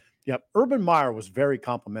back. Yep. Urban Meyer was very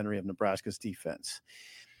complimentary of Nebraska's defense.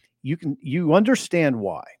 You understand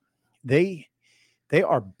why. They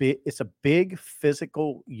are big. It's a big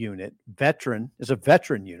physical unit. Veteran is a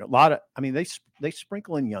veteran unit. They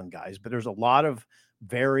sprinkle in young guys, but there's a lot of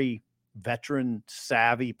very veteran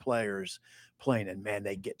savvy players playing, and man,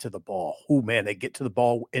 they get to the ball. They get to the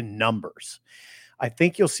ball in numbers. I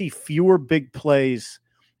think you'll see fewer big plays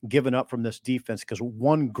given up from this defense, because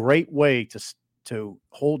one great way to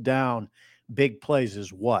hold down big plays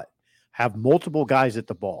is what? Have multiple guys at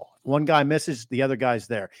the ball. One guy misses, the other guy's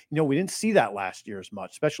there. We didn't see that last year as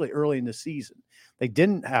much, especially early in the season. They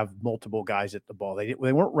didn't have multiple guys at the ball. They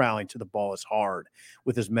weren't rallying to the ball as hard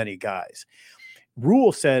with as many guys.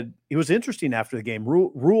 Rhule said, it was interesting after the game.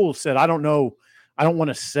 Rhule said, I don't know. I don't want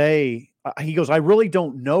to say, he goes, I really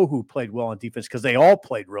don't know who played well on defense because they all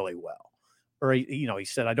played really well. Or, he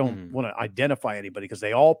said, I don't want to identify anybody because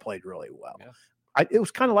they all played really well. Yeah. It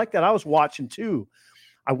was kind of like that. I was watching too.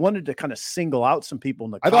 I wanted to kind of single out some people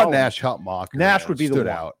in the column. I thought Nash Hutmacher Nash would be the one.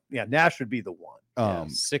 Out. Yeah, Nash would be the one.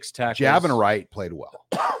 6 tackles. Javin Wright played well.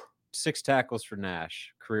 6 tackles for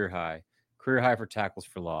Nash, career high for tackles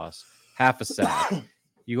for loss, half a sack.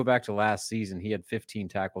 You go back to last season, he had 15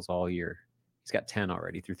 tackles all year. He's got 10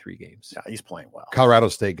 already through 3 games. Yeah, he's playing well. Colorado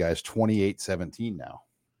State guys, 28-17 now.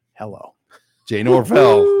 Hello. Jay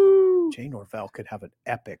Norvell. Jay Norvell could have an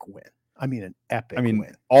epic win. An epic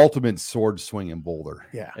win. Ultimate sword swinging boulder.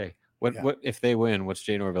 Yeah. Hey, what if they win? What's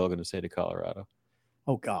Jay Norvell going to say to Colorado?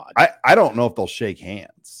 Oh God. I don't know if they'll shake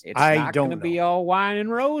hands. It's not going to be all wine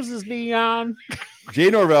and roses, Dion.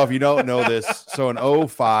 Jay Norvell, if you don't know this, so in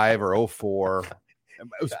 05 or 04, it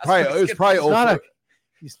was probably 04.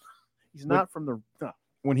 He's not from the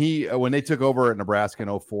when they took over at Nebraska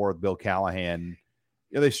in 04 with Bill Callahan.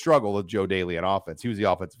 They struggled with Joe Daly on offense. He was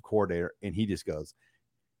the offensive coordinator, and he just goes,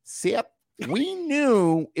 Sip, we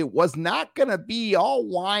knew it was not going to be all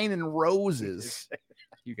wine and roses.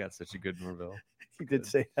 You got such a good Norvell. He did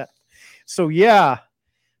say that. So, yeah,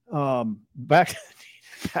 back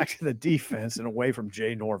to the defense and away from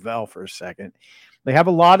Jay Norvell for a second. They have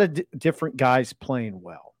a lot of different guys playing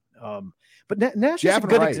well. But Nash is a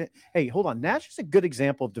good example. Hey, hold on. Nash is a good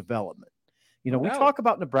example of development. We talk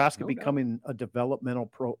about Nebraska becoming a developmental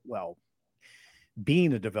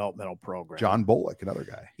being a developmental program. John Bullock, another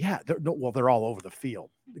guy. Yeah, they're all over the field.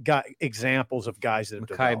 Examples of guys that have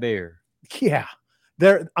developed. Bayer. Yeah,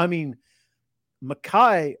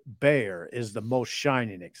 Mekhi Bayer is the most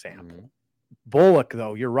shining example. Mm-hmm. Bullock,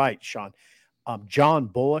 though, you're right, Sean. John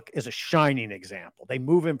Bullock is a shining example. They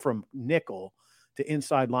move him from nickel to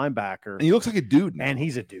inside linebacker, and he looks like a dude now. And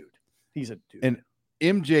he's a dude. And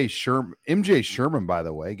MJ Sherman, by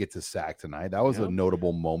the way, gets a sack tonight. That was a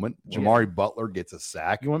notable moment. Jamari Butler gets a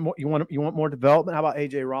sack. You want more development? How about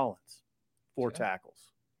AJ Rollins? 4 tackles.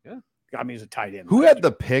 Yeah. He's a tight end. Who had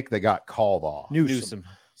the pick that got called off? Newsome.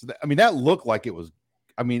 So that looked like it was.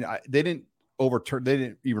 They didn't overturn. They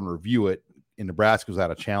didn't even review it. In Nebraska was out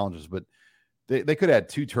of challenges, but they could have had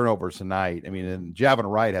 2 turnovers tonight. And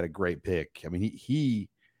Javin Wright had a great pick. He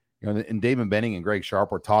You know, and Damon Benning and Greg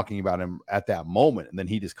Sharp were talking about him at that moment, and then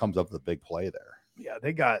he just comes up with a big play there. Yeah,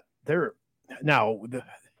 you got to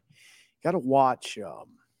watch.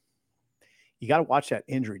 You got to watch that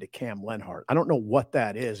injury to Cam Lenhart. I don't know what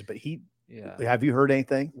that is, but have you heard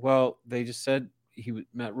anything? Well, they just said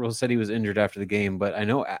Matt Rhule said he was injured after the game, but I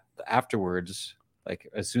know afterwards, like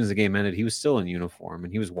as soon as the game ended, he was still in uniform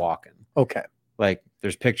and he was walking. Okay. Like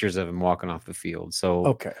there's pictures of him walking off the field. So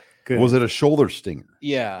okay, good. Was it a shoulder stinger?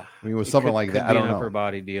 Yeah, I mean, it was something like that. I don't know. Upper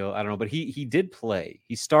body deal. I don't know, but he did play.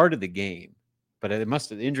 He started the game, but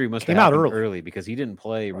the injury must Came have out happened early. early because he didn't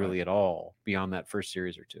play really at all beyond that first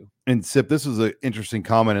series or two. And Sip, this was an interesting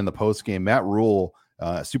comment in the post game. Matt Rhule,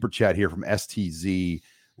 super chat here from STZ.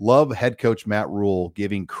 Love head coach Matt Rhule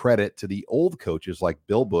giving credit to the old coaches like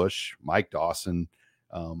Bill Bush, Mike Dawson,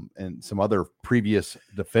 and some other previous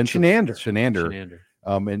defensive Shenander.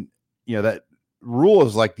 And you know that Rhule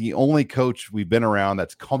is like the only coach we've been around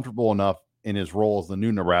that's comfortable enough in his role as the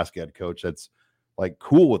new Nebraska head coach. That's like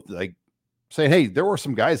cool with like saying, hey, there were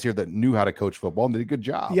some guys here that knew how to coach football and did a good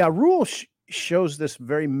job. Yeah, Rhule shows this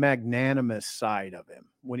very magnanimous side of him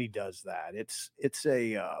when he does that. It's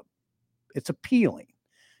appealing.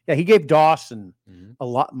 Yeah, he gave Dawson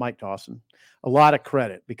Mike Dawson, a lot of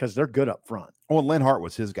credit because they're good up front. Well, Lenhart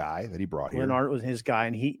was his guy that he brought here. Lenhart was his guy,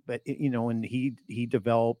 and he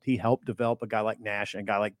helped develop a guy like Nash and a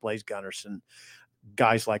guy like Blaze Gunnerson,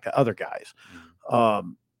 guys like the other guys.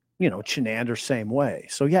 Chenander, same way.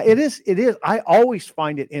 So yeah, it is. I always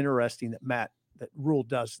find it interesting that Rhule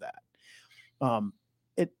does that.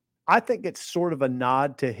 I think it's sort of a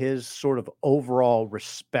nod to his sort of overall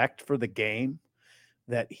respect for the game,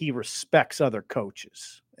 that he respects other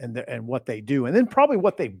coaches and what they do, and then probably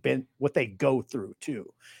what they go through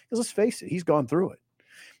too. Because let's face it, he's gone through it.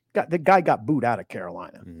 The guy got booed out of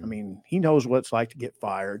Carolina. I mean, he knows what it's like to get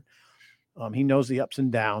fired. He knows the ups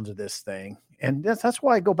and downs of this thing. And that's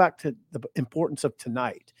why I go back to the importance of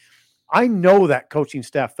tonight. I know that coaching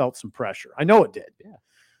staff felt some pressure. I know it did.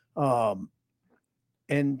 Yeah.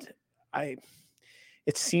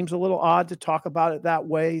 It seems a little odd to talk about it that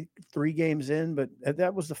way 3 games in, but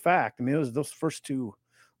that was the fact. I mean, those first 2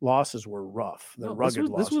 losses were rough. They're rugged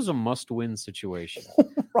losses. This was a must-win situation.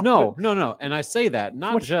 No. And I say that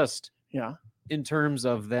not just in terms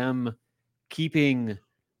of them keeping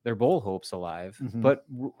their bowl hopes alive, but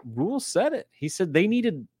Rhule said it. He said they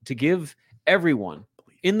needed to give everyone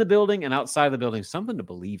in the building and outside the building something to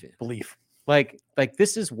believe in. Belief. Like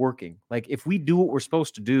this is working. Like if we do what we're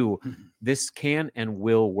supposed to do, this can and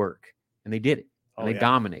will work. And they did it. And they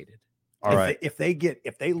dominated. All right. If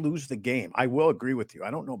they lose the game, I will agree with you.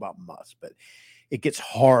 I don't know about must, but it gets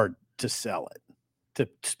hard to sell it,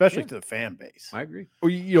 especially to the fan base. I agree. Or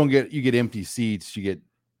you get empty seats. You get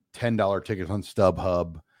 $10 tickets on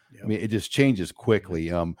StubHub. Yep. I mean, it just changes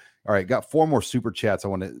quickly. All right, got 4 more super chats.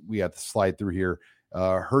 We have to slide through here.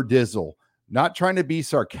 Her Dizzle, not trying to be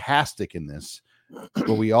sarcastic in this, but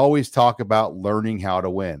we always talk about learning how to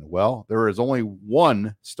win. Well, there is only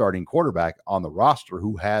one starting quarterback on the roster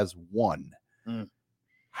who has won.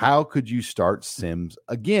 How could you start Sims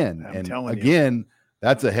again?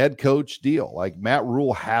 That's a head coach deal. Like Matt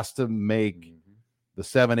Rhule has to make the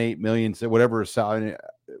 7-8 million, whatever his salary,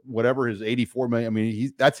 whatever his 84 million. I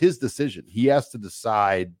mean, that's his decision. He has to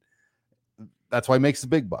decide. That's why he makes the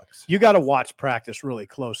big bucks. You got to watch practice really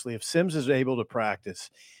closely. If Sims is able to practice,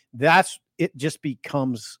 that's what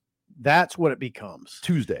it becomes.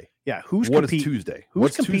 Tuesday. Yeah. What is Tuesday?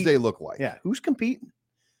 What's Tuesday look like? Yeah. Who's competing?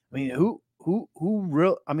 I mean, who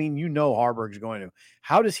real? I mean, Harburg's going to.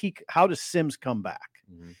 How does Sims come back?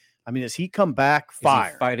 I mean, does he come back fired?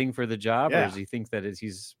 Is he fighting for the job, or does he think that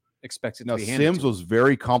he's expected to be handed Sims to him? was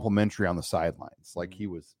very complimentary on the sidelines. Like he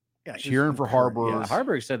was cheering for Harburg. Yeah,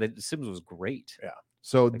 Harburg said that Sims was great. Yeah.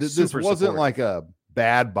 So this wasn't like a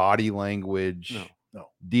bad body language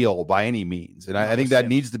deal by any means. And I think that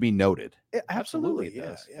needs to be noted. Absolutely. It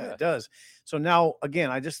does. Yeah, it does. So now,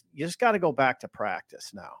 again, you just got to go back to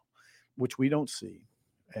practice now, which we don't see.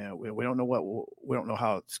 And we don't know we don't know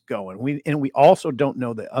how it's going. We also don't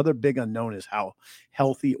know the other big unknown is how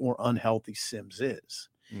healthy or unhealthy Sims is.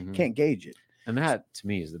 Can't gauge it. And that to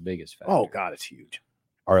me is the biggest factor. Oh God, it's huge.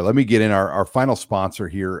 All right, let me get in our final sponsor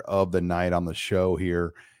here of the night on the show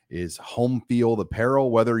here is Home Field Apparel.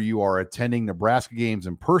 Whether you are attending Nebraska games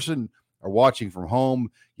in person or watching from home,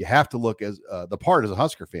 you have to look as the part as a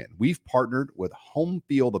Husker fan. We've partnered with Home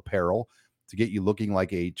Field Apparel to get you looking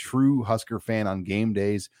like a true Husker fan on game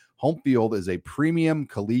days. Home Field is a premium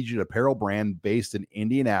collegiate apparel brand based in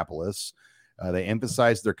Indianapolis. They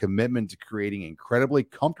emphasize their commitment to creating incredibly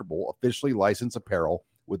comfortable, officially licensed apparel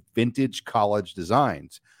with vintage college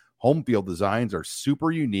designs. Home field designs are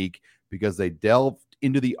super unique because they delve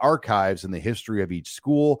into the archives and the history of each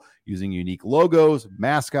school using unique logos,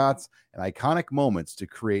 mascots, and iconic moments to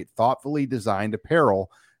create thoughtfully designed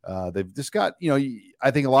apparel. They've just got,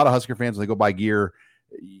 I think a lot of Husker fans, when they go buy gear,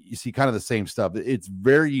 you see kind of the same stuff. It's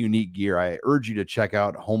very unique gear. I urge you to check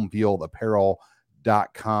out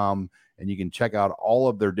homefieldapparel.com, and you can check out all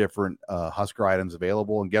of their different Husker items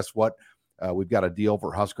available. And guess what? We've got a deal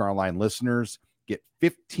for Husker Online listeners. Get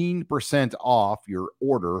 15% off your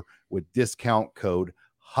order with discount code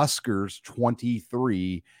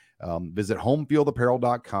Huskers23. Visit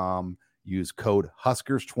homefieldapparel.com. Use code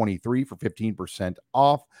Huskers23 for 15%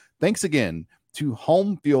 off. Thanks again to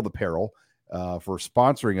Home Field Apparel for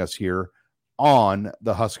sponsoring us here on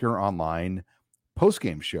the Husker Online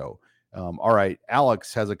postgame show. All right,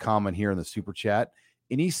 Alex has a comment here in the super chat.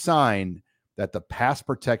 Any sign that the pass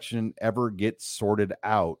protection ever gets sorted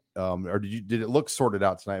out? Or did it look sorted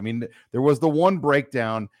out tonight? I mean, there was the one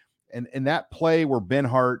breakdown, and that play where Ben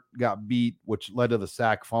Hart got beat, which led to the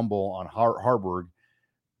sack fumble on Harburg.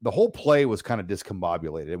 The whole play was kind of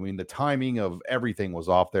discombobulated. I mean, the timing of everything was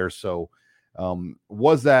off there. So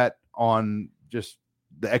was that on just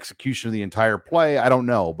the execution of the entire play? I don't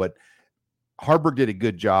know, but Harburg did a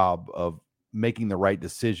good job of making the right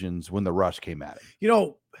decisions when the rush came at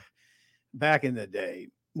him. Back in the day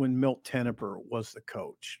when Milt Tenneper was the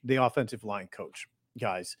coach, the offensive line coach,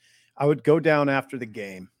 guys, I would go down after the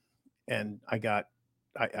game, and I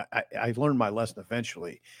learned my lesson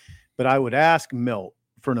eventually, but I would ask Milt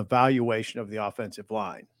for an evaluation of the offensive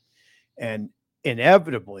line, and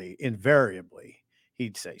invariably,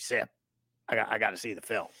 he'd say, "Sip, I got to see the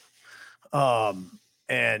film."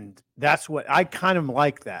 And that's what I kind of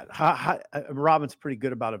like that. Robin's pretty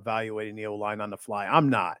good about evaluating the O-line on the fly. I'm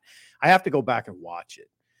not. I have to go back and watch it.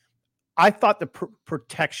 I thought the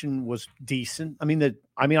protection was decent.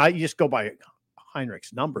 I just go by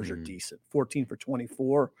Heinrich's numbers are decent. 14 for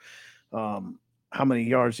 24. How many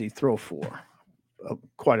yards did he throw for?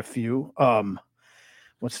 Quite a few.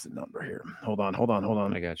 What's the number here? Hold on.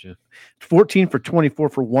 I got you. 14 for 24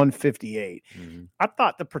 for 158. I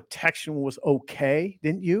thought the protection was okay,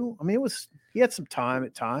 didn't you? I mean, he had some time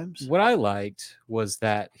at times. What I liked was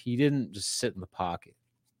that he didn't just sit in the pocket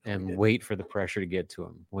and wait for the pressure to get to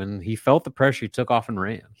him. When he felt the pressure, he took off and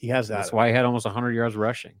ran. He has that. That's why he had almost 100 yards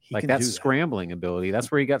rushing. Like that that scrambling ability.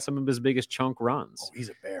 That's where he got some of his biggest chunk runs. Oh, he's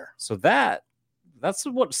a bear. So that's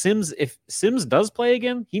what Sims, if Sims does play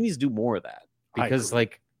again, he needs to do more of that. Because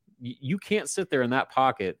you can't sit there in that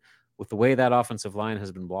pocket with the way that offensive line has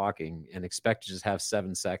been blocking and expect to just have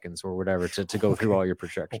 7 seconds or whatever to go through all your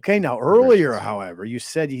projections. Okay, now earlier, however, you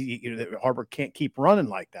said that Harburg can't keep running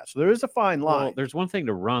like that. So there is a fine line. Well, there's one thing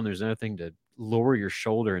to run. There's another thing to lower your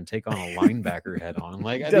shoulder and take on a linebacker head on.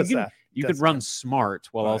 Like you could run smart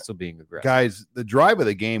while also being aggressive. Guys, the drive of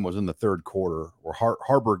the game was in the third quarter where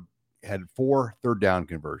Harburg had 4 third down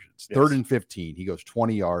conversions. Yes. 3rd and 15. He goes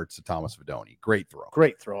 20 yards to Thomas Fedoni. Great throw.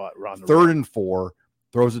 Around the 3rd and 4.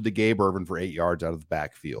 Throws it to Gabe Irvin for 8 yards out of the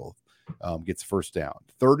backfield. Gets first down.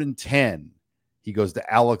 3rd and 10. He goes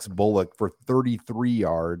to Alex Bullock for 33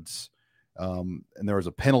 yards. And there was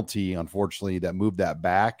a penalty, unfortunately, that moved that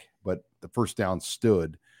back, but the first down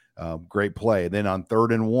stood. Great play. Then on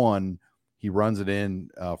 3rd and 1, he runs it in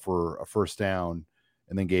for a first down,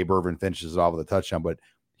 and then Gabe Irvin finishes it off with a touchdown. But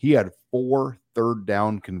he had 4 third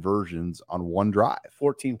down conversions on one drive.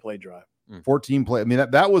 14 play drive. 14 play. I mean,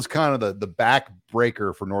 that was kind of the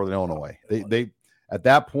backbreaker for Northern Illinois. They at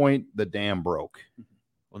that point, the dam broke.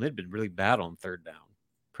 Well, they'd been really bad on third down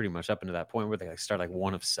pretty much up into that point where they start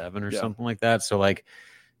 1 of 7 or something like that. So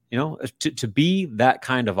to be that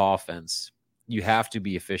kind of offense, you have to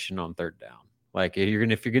be efficient on third down. Like if you're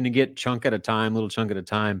going to get chunk at a time, little chunk at a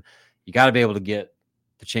time, you got to be able to get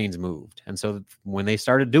the chains moved. And so when they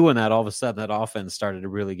started doing that, all of a sudden that offense started to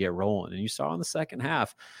really get rolling. And you saw in the second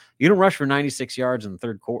half, you don't rush for 96 yards in the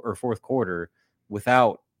third or fourth quarter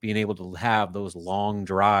without being able to have those long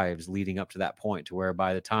drives leading up to that point, to where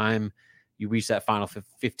by the time you reach that final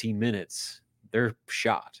 15 minutes, they're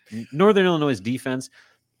shot. Northern Illinois' defense,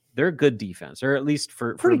 they're a good defense, or at least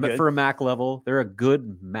for a MAC level, they're a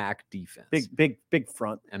good MAC defense. Big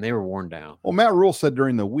front. And they were worn down. Well, Matt Rhule said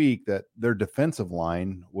during the week that their defensive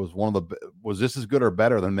line was was just as good or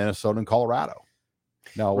better than Minnesota and Colorado.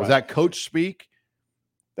 Now, was that coach speak?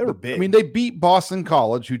 They were big. I mean, they beat Boston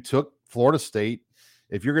College, who took Florida State.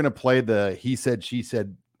 If you're going to play the he said, she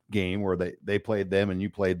said game where they played them and you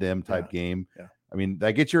played them type game, I mean,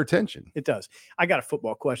 that gets your attention. It does. I got a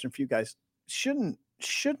football question for you guys. Shouldn't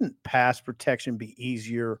pass protection be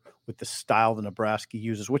easier with the style that Nebraska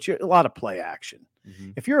uses, which is a lot of play action?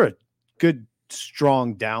 If you're a good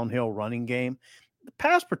strong downhill running game. The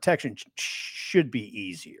pass protection should be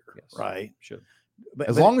easier, right? Should.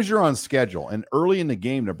 As long as you're on schedule. And early in the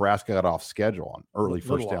game, Nebraska got off schedule on early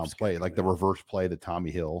first down play, like the reverse play to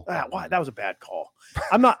Tommy Hill. That was a bad call.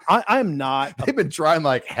 I am not. They've been trying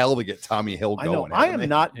like hell to get Tommy Hill going. I am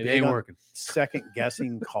not It big ain't on working. second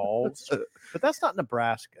guessing calls, but that's not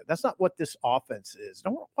Nebraska. That's not what this offense is.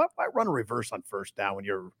 Why run a reverse on first down when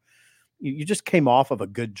you just came off of a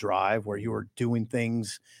good drive where you were doing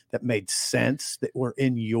things that made sense, that were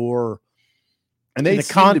in the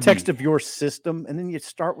context of your system, and then you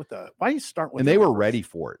start with why do you start with? And they were ready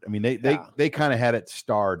for it. I mean, they kind of had it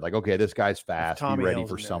starred like, okay, this guy's fast, be ready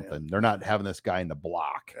for something. They're not having this guy in the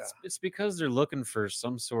block. Yeah. It's because they're looking for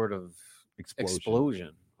some sort of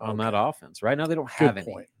explosion on that offense. Right now, they don't have any.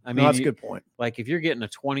 Point. I mean, that's a good point. Like if you're getting a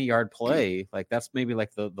 20-yard play, like that's maybe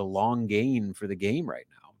like the long gain for the game right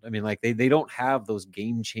now. I mean, like they don't have those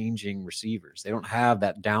game-changing receivers. They don't have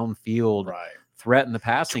that downfield threat in the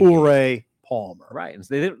passing game. Palmer. Right. And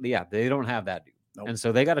so they don't have that dude. Nope. And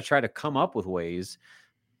so they got to try to come up with ways,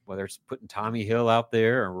 whether it's putting Tommy Hill out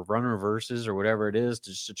there or running reverses or whatever it is,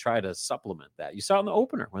 just to try to supplement that. You saw in the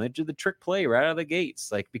opener when they did the trick play right out of the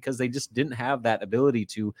gates, like because they just didn't have that ability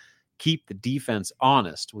to keep the defense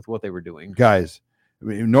honest with what they were doing. Guys, I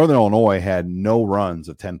mean, Northern Illinois had no runs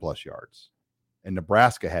of 10+ yards, and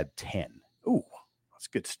Nebraska had 10. Ooh. That's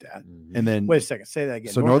a good stat. And then wait a second, say that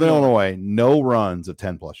again. So Northern Illinois, no runs of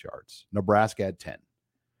 10+ yards. Nebraska had 10.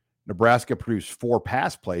 Nebraska produced 4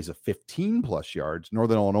 pass plays of 15+ yards.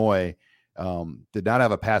 Northern Illinois did not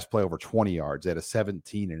have a pass play over 20 yards. They had a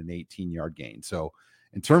 17 and an 18-yard gain. So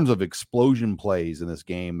in terms of explosion plays in this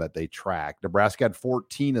game that they tracked, Nebraska had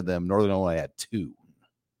 14 of them. Northern Illinois had 2.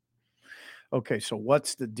 Okay, so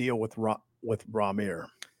what's the deal with Ramir?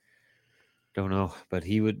 Don't know, but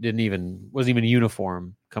he wasn't even in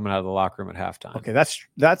uniform coming out of the locker room at halftime. Okay,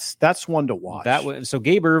 that's one to watch. So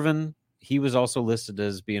Gabe Irvin, he was also listed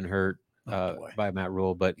as being hurt by Matt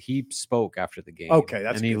Rhule, but he spoke after the game. Okay,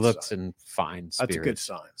 and he looks in fine spirits. That's a good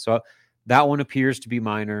sign. So that one appears to be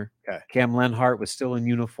minor. Okay. Cam Lenhart was still in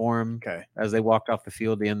uniform as they walked off the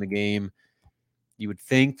field to end the game. You would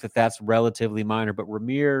think that that's relatively minor, but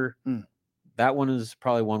Ramir, that one is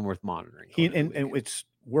probably one worth monitoring. And it's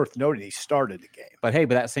worth noting he started the game. But hey,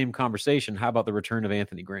 that same conversation, how about the return of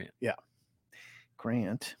Anthony Grant? Yeah.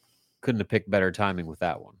 Grant. Couldn't have picked better timing with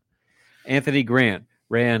that one. Anthony Grant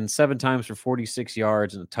ran 7 times for 46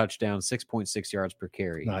 yards and a touchdown, 6.6 yards per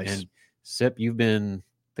carry. Nice. And Sip, you've been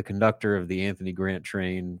the conductor of the Anthony Grant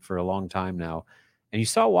train for a long time now. And you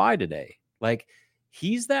saw why today. Like,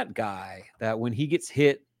 he's that guy that when he gets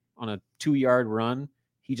hit on a 2-yard run,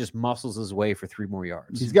 he just muscles his way for 3 more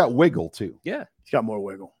yards. He's got wiggle too. Yeah. He's got more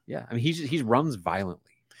wiggle. Yeah. I mean, he runs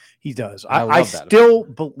violently. He does. I still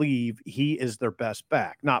believe he is their best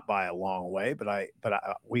back, not by a long way, but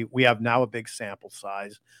we have now a big sample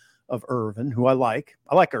size of Irvin, who I like.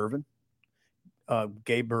 I like Irvin.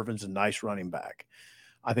 Gabe Irvin's a nice running back.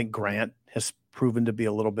 I think Grant has proven to be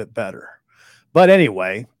a little bit better. But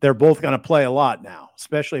anyway, they're both going to play a lot now,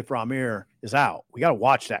 especially if Ramir is out. We got to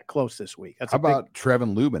watch that close this week. How about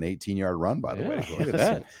Trevin Lubin, 18-yard run, by the way? Look at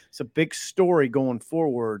that. It's a big story going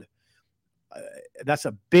forward. That's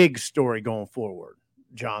a big story going forward.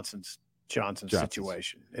 Johnson's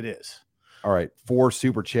situation. It is. All right. 4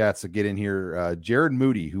 super chats to get in here. Jared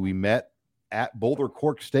Moody, who we met at Boulder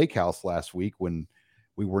Cork Steakhouse last week when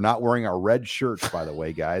we were not wearing our red shirts, by the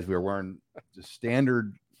way, guys. We were wearing the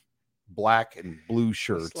standard black and blue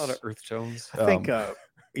shirts. A lot of earth tones. I think, a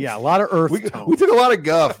lot of earth tones. We took a lot of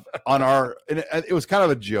guff on and it was kind of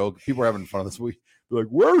a joke. People were having fun of this. We were like,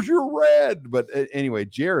 where's your red? But anyway,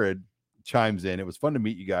 Jared chimes in. It was fun to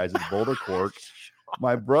meet you guys at Boulder Cork.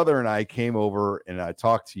 My brother and I came over and I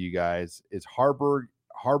talked to you guys. Harburg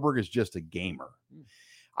is just a gamer.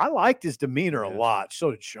 I liked his demeanor a lot. So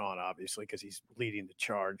did Sean, obviously, because he's leading the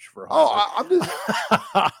charge for. I'm just.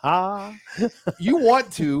 You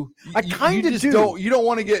want to? I kind of do. You don't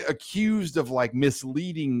want to get accused of like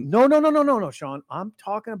misleading. No, Sean. I'm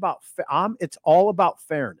talking about. It's all about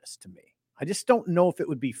fairness to me. I just don't know if it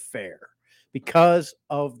would be fair because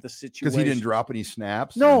of the situation. Because he didn't drop any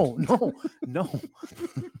snaps. No.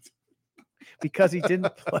 Because he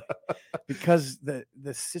didn't play, because the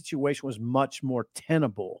situation was much more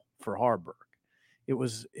tenable for Harburg. It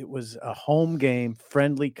was a home game,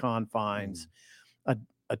 friendly confines, a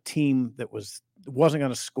team that wasn't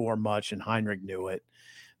going to score much, and Heinrich knew it.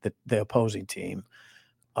 The opposing team,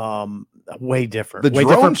 way different. The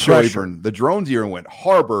drone showed the drones here and went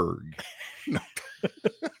Harburg.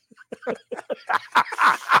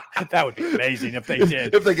 That would be amazing if they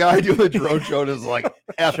did. If the guy doing the drone show is like,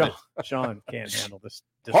 F it. Sean can't handle this.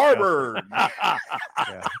 Harvard.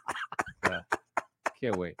 Yeah.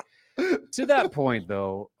 Can't wait. To that point,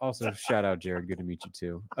 though, also shout out Jared. Good to meet you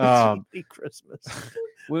too. Christmas.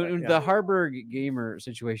 When the Harburg gamer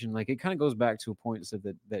situation, like it kind of goes back to a point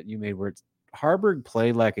that you made where it's Harburg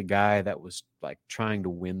played like a guy that was like trying to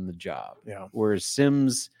win the job. Yeah. Whereas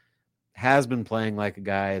Sims has been playing like a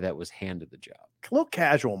guy that was handed the job. A little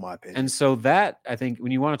casual, in my opinion. And so that, I think,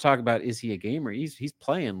 when you want to talk about is he a gamer, he's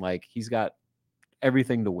playing like he's got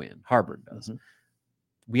everything to win. Harburg does. Mm-hmm.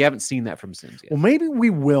 We haven't seen that from Sims yet. Well, maybe we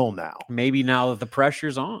will now. Maybe now that the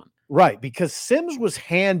pressure's on. Right, because Sims was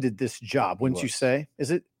handed this job, wouldn't He you was. say?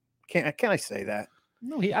 Is it? Can I say that?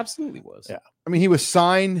 No, he absolutely was. Yeah. I mean, he was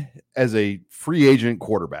signed as a free agent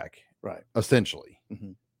quarterback, Right. essentially.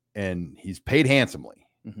 Mhm. And he's paid handsomely.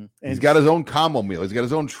 Mm-hmm. He's got his own combo meal. He's got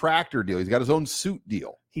his own tractor deal. He's got his own suit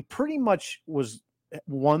deal. He pretty much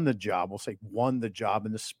won the job. We'll say won the job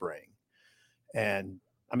in the spring. And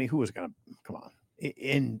I mean, who was going to come on?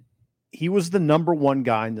 He was the number one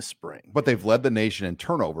guy in the spring. But they've led the nation in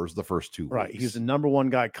turnovers the first 2 Right. weeks. He was the number one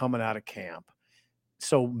guy coming out of camp.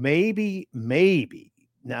 So maybe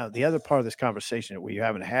now the other part of this conversation that we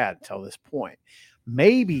haven't had until this point,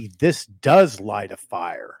 maybe this does light a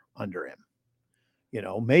fire under him. You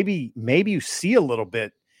know, maybe you see a little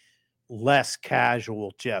bit less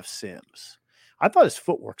casual Jeff Sims. I thought his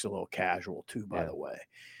footwork's a little casual too, by the way.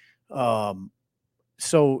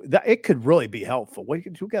 So that it could really be helpful.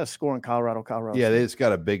 Who got a score in Colorado? Yeah, they just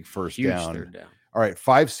got a big first Huge down. third down. All right,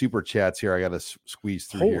 5 super chats here. I got to squeeze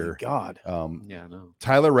through Holy here. God. Yeah, no.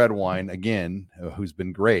 Tyler Redwine, again, who's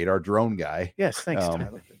been great, our drone guy. Yes, thanks,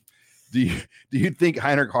 Tyler. Do you think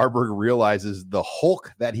Heinrich Harburg realizes the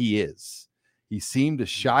Hulk that he is? He seemed to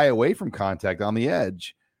shy away from contact on the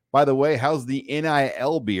edge. By the way, how's the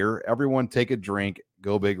NIL beer? Everyone take a drink.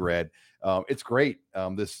 Go Big Red. It's great.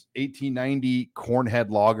 This 1890 Cornhead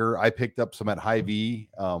Lager. I picked up some at Hy-Vee.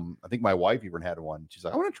 I think my wife even had one. She's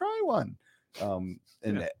like, I want to try one.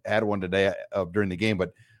 And had one today during the game.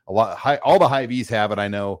 But all the Hy-Vees have it. I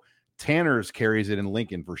know Tanner's carries it in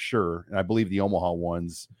Lincoln for sure, and I believe the Omaha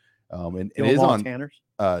ones. And it is on Tanner's.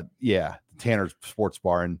 Tanner's Sports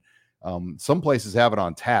Bar, and some places have it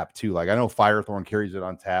on tap too. Like I know Firethorn carries it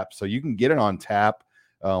on tap, so you can get it on tap.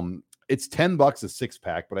 It's $10 a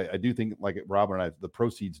 6-pack, but I do think, like Robin and I, the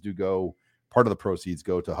proceeds do go. Part of the proceeds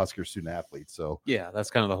go to Husker student athletes. So yeah, that's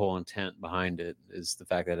kind of the whole intent behind it, is the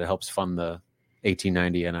fact that it helps fund the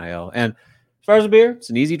 1890 NIL. And as far as the beer, it's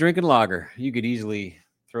an easy drinking lager. You could easily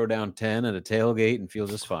throw down 10 at a tailgate and feel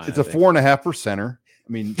just fine. it's a 4.5%.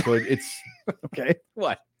 I mean, so it's Okay.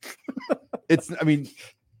 What? it's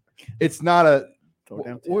not a Throw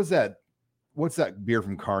down what was that? What's that beer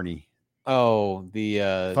from Kearney? Oh, the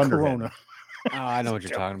Thunderhead. Corona. I know what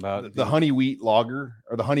you're talking about. The honey wheat lager,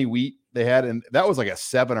 or the honey wheat they had, and that was like a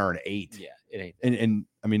 7 or an 8. Yeah, it ain't. And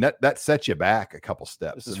I mean that sets you back a couple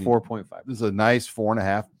steps. This is I mean, 4.5. This is a nice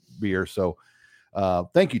 4.5 beer. So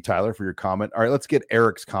thank you, Tyler, for your comment. All right, let's get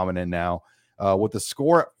Eric's comment in now. With the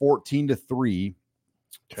score at 14-3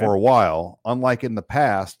 for a while, unlike in the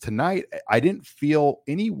past, tonight I didn't feel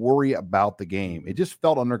any worry about the game. It just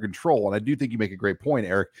felt under control. And I do think you make a great point,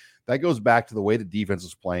 Eric. That goes back to the way the defense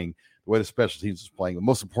was playing, the way the special teams was playing, but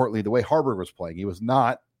most importantly, the way Harburg was playing. He was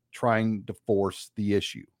not trying to force the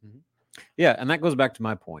issue. Yeah, and that goes back to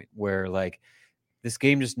my point where, like, this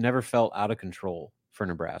game just never felt out of control for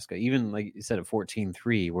Nebraska. Even, like you said, at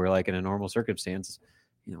 14-3, where, like, in a normal circumstance,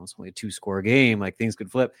 you know, it's only a 2-score game, like, things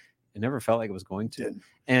could flip. It never felt like it was going to.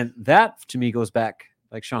 And that, to me, goes back,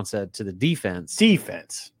 like Sean said, to the defense.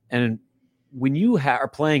 And when you are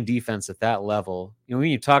playing defense at that level, you know, when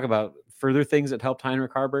you talk about further things that helped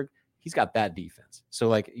Heinrich Harburg, he's got that defense. So,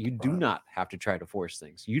 like, you do not have to try to force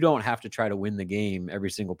things. You don't have to try to win the game every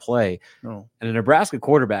single play. No. And a Nebraska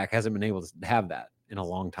quarterback hasn't been able to have that in a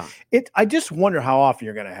long time. I just wonder how often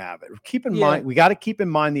you're going to have it. Keep in mind, we got to keep in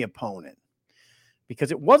mind the opponent,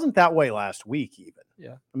 because it wasn't that way last week even.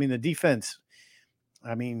 Yeah. I mean, the defense,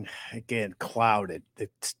 again, clouded.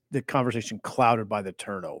 The conversation clouded by the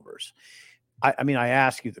turnovers. I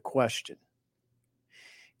ask you the question.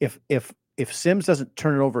 If Sims doesn't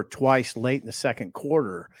turn it over twice late in the second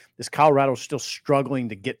quarter, is Colorado still struggling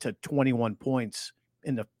to get to 21 points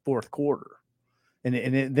in the fourth quarter? And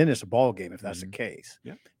then it's a ball game if that's the case.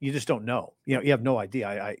 Yeah. You just don't know. You know, you have no idea.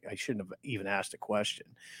 I shouldn't have even asked a question.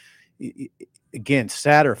 Again,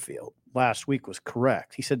 Satterfield last week was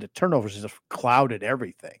correct. He said the turnovers just clouded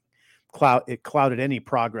everything. It clouded any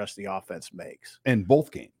progress the offense makes. In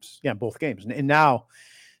both games. Yeah, both games. And now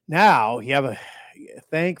you have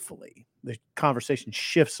thankfully, the conversation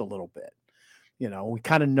shifts a little bit. We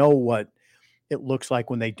kind of know what it looks like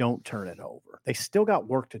when they don't turn it over. They still got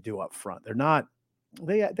work to do up front.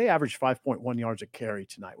 They averaged 5.1 yards a carry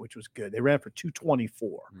tonight, which was good. They ran for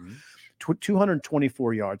 224,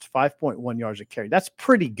 224 yards, 5.1 yards a carry. That's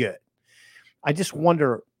pretty good. I just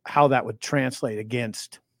wonder how that would translate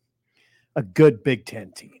against a good Big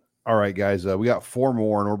Ten team. All right, guys, we got 4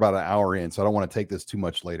 more and we're about an hour in, so I don't want to take this too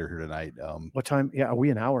much later here tonight. What time? Yeah, are we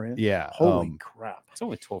an hour in? Yeah. Holy crap. It's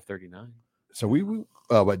only 12:39. So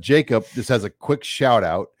but Jacob just has a quick shout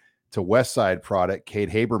out to Westside Product, Kate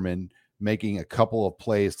Haberman, making a couple of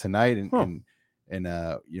plays tonight. And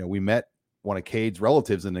we met one of Cade's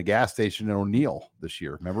relatives in the gas station in O'Neill this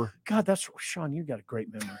year. Remember? God, that's Sean. You got a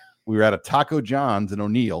great memory. We were at a Taco John's in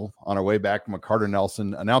O'Neill on our way back from a Carter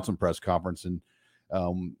Nelson announcement press conference. And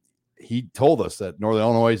he told us that Northern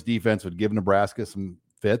Illinois' defense would give Nebraska some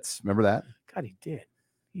fits. Remember that? God, he did.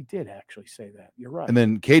 He did actually say that. You're right. And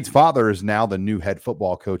then Cade's father is now the new head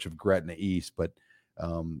football coach of Gretna East. But,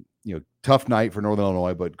 tough night for Northern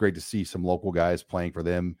Illinois, but great to see some local guys playing for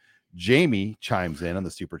them. Jamie chimes in on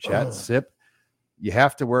the super chat. Sip, you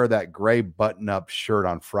have to wear that gray button-up shirt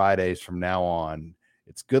on Fridays from now on.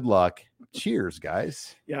 It's good luck. Cheers,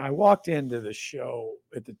 guys. Yeah, I walked into the show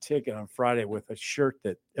at the ticket on Friday with a shirt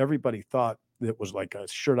that everybody thought that was like a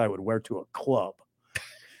shirt I would wear to a club.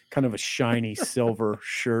 Kind of a shiny silver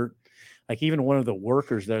shirt. Like even one of the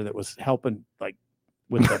workers there that was helping like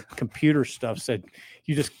with the computer stuff said,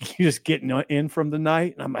 you just getting in from the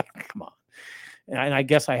night. And I'm like, come on. And I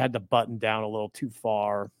guess I had the button down a little too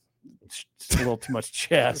far. Just a little too much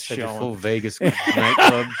chest Such a showing. full Vegas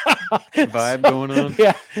nightclub vibe going on.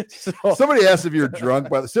 Yeah. So, Somebody asked if you're drunk,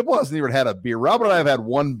 but Simple hasn't even had a beer. Robin and I have had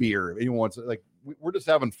one beer. If anyone wants it, like we're just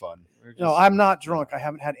having fun. no, I'm not drunk. I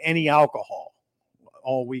haven't had any alcohol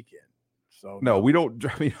all weekend. So No, we don't.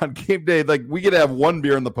 I mean, on game day, like we get to have one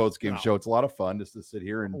beer in the post game No. show. It's a lot of fun just to sit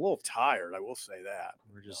here I'm and a little tired. I will say that.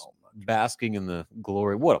 We're just basking in the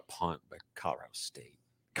glory. What a punt by Colorado State.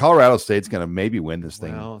 Colorado State's going to maybe win this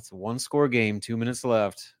thing. Well, it's a 1-score game, 2 minutes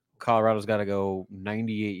left. Colorado's got to go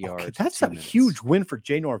 98 yards. Okay, that's 2 a minutes. huge win for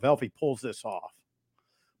Jay Norvell if he pulls this off.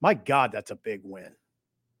 My God, that's a big win.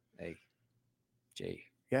 Hey, Jay.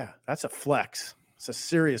 Yeah, that's a flex. It's a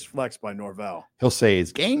serious flex by Norvell. He'll say,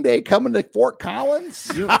 "Is game day coming to Fort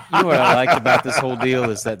Collins?" You know what I liked about this whole deal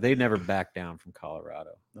is that they never backed down from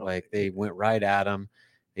Colorado. No. Like they went right at them.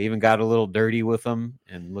 They even got a little dirty with them.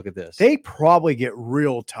 And look at this. They probably get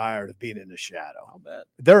real tired of being in the shadow. I'll bet.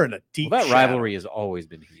 They're in a deep Well, that shadow. rivalry has always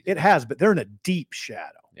been heated. It has, but they're in a deep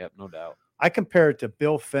shadow. Yep, no doubt. I compare it to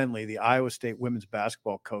Bill Fenley, the Iowa State women's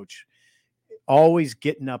basketball coach, always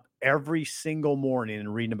getting up every single morning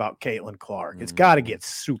and reading about Caitlin Clark. It's got to get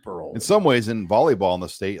super old. In some ways, in volleyball in the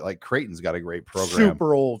state, like Creighton's got a great program.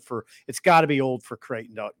 Super old it's got to be old for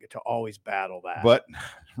Creighton to always battle that. But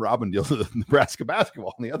Robin deals with Nebraska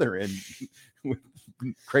basketball on the other end. With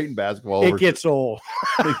Creighton basketball. it gets old.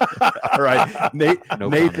 All right. No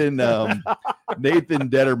Nathan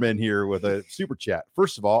Detterman here with a super chat.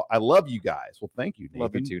 First of all, I love you guys. Well, thank you, Nathan.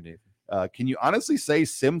 Love you too, Nathan. Can you honestly say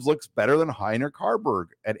Sims looks better than Heiner Carberg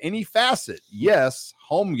at any facet? Yes,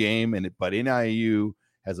 home game, but NIU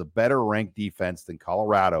has a better ranked defense than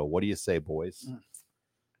Colorado. What do you say, boys?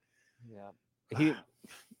 Yeah.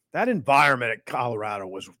 That environment at Colorado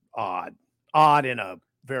was odd in a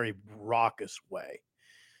very raucous way.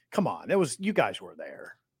 Come on, you guys were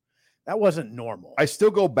there. That wasn't normal. I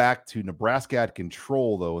still go back to Nebraska had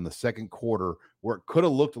control though in the second quarter where it could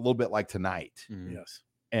have looked a little bit like tonight. Yes.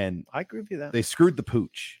 And I agree with you that. they screwed the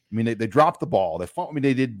pooch. I mean, they dropped the ball.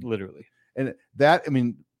 They did Literally. And that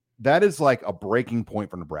is like a breaking point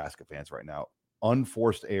for Nebraska fans right now.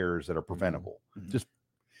 Unforced errors that are preventable. Mm-hmm. Just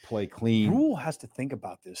play clean. Rhule has to think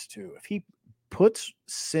about this too. If he puts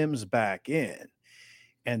Sims back in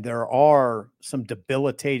and there are some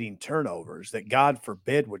debilitating turnovers that God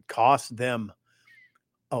forbid would cost them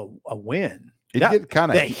a win. It get kind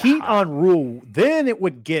of the heat on Rhule, then it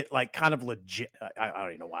would get like kind of legit. I don't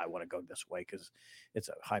even know why I want to go this way because it's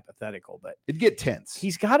a hypothetical, but it'd get tense.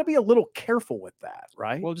 He's got to be a little careful with that,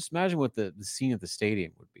 right? Well, just imagine what the scene at the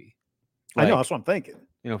stadium would be. I know, that's what I'm thinking.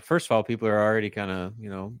 First of all, people are already kind of,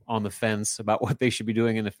 on the fence about what they should be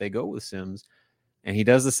doing. And if they go with Sims and he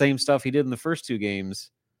does the same stuff he did in the first two games,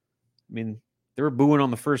 I mean, they were booing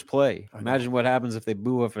on the first play. Imagine what happens if they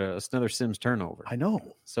boo up another Sims turnover. I know.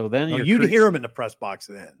 So then you'd hear him in the press box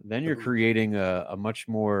then. Then you're creating a much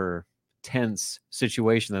more tense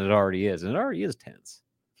situation than it already is. And it already is tense.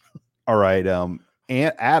 All right.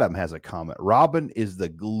 Aunt Adam has a comment. Robin is the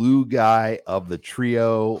glue guy of the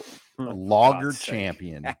trio logger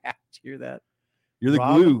champion. Did you hear that? You're the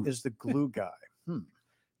Robin glue. is the glue guy.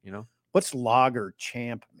 You know, What's lager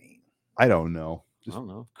champ mean? I don't know. I Just don't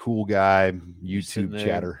know. cool guy, sitting YouTube there.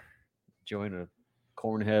 chatter. Join a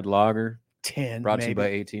Cornhead Lager 10 brought to you by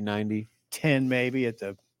maybe. 1890. 10 maybe at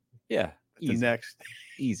the Yeah, easy. next.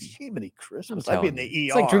 Easy. Jiminy I'm Christmas. I'd be in telling the you. ER.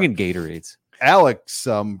 It's like drinking Gatorades. Alex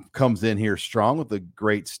comes in here strong with a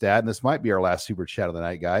great stat, and this might be our last super chat of the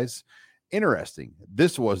night, guys. Interesting.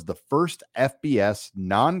 This was the first FBS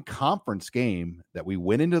non-conference game that we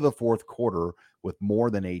went into the fourth quarter with more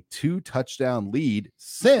than a 2-touchdown lead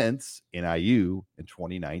since NIU in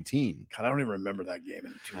 2019. God, I don't even remember that game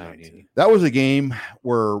in I don't 2019. That was a game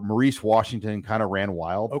where Maurice Washington kind of ran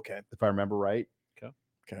wild, Okay. if I remember right.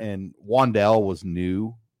 Okay. And Wandell was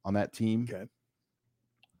new on that team. Okay.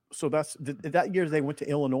 So that's that year they went to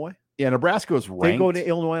Illinois. Yeah, Nebraska was ranked. They go to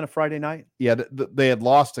Illinois on a Friday night. Yeah, they had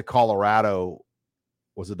lost to Colorado.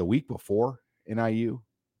 Was it the week before NIU?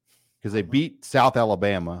 Because they beat South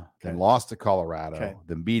Alabama, then lost to Colorado,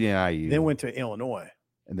 then beat NIU, Then went to Illinois,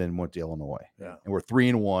 and then went to Illinois. Yeah. And we're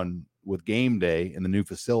 3-1 with game day and the new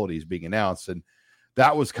facilities being announced, and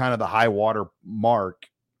that was kind of the high water mark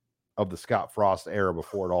of the Scott Frost era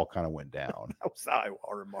before it all kind of went down. That was the high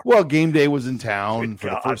water mark. Well, game day was in town Good for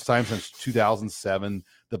God. the first time since 2007.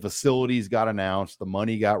 The facilities got announced, the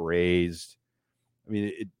money got raised. I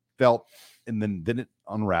mean, it felt, and then it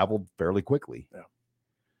unraveled fairly quickly. Yeah.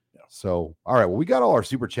 So, all right. Well, we got all our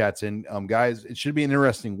super chats in, guys. It should be an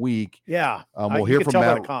interesting week. Yeah. We'll you hear can from tell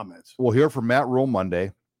by Matt. the comments. We'll hear from Matt Rhule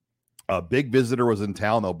Monday. A big visitor was in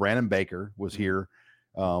town though. Brandon Baker was here.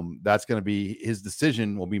 That's going to be his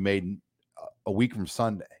decision. Will be made a week from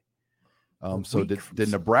Sunday. So did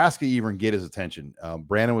Nebraska even get his attention?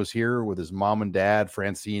 Brandon was here with his mom and dad,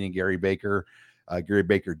 Francine and Gary Baker. Gary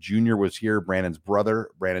Baker Jr. was here. Brandon's brother,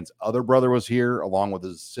 Brandon's other brother was here, along with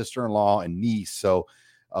his sister-in-law and niece. So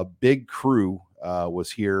a big crew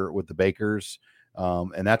was here with the Bakers,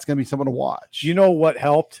 and that's going to be someone to watch. You know what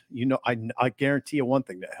helped? You know, I guarantee you one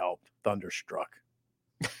thing that helped: Thunderstruck.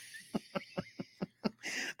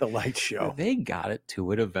 The light show. They got it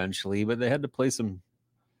to it eventually, but they had to play some.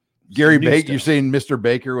 Gary new Baker, stuff. you're saying Mr.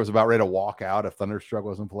 Baker was about ready to walk out if Thunderstruck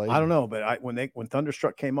wasn't played? I don't know, but when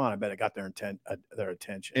Thunderstruck came on, I bet it got their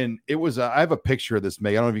attention. And it was, I have a picture of this,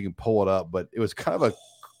 Meg. I don't know if you can pull it up, but it was kind of a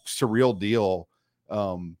surreal deal.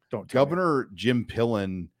 Governor Jim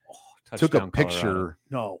Pillen took a Touchdown, picture.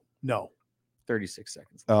 Colorado. No. 36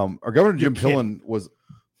 seconds. Our Governor Jim You're kidding. Pillen was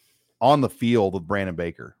on the field with Brandon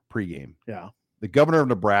Baker pregame. Yeah. The governor of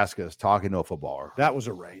Nebraska is talking to a footballer. That was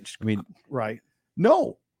arranged. I mean, right.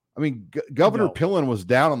 no. I mean, Governor No. Pillen was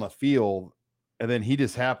down on the field, and then he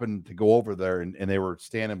just happened to go over there, and they were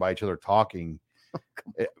standing by each other talking.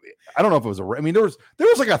 I don't know if it was I mean, there was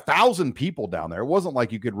like 1,000 people down there. It wasn't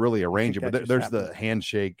like you could really arrange it, that but just there's happened. the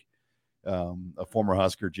handshake. A former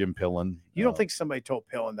Husker, Jim Pillen. You don't think somebody told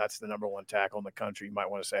Pillen that's the number one tackle in the country? You might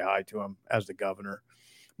want to say hi to him as the governor.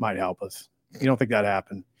 Might help us. You don't think that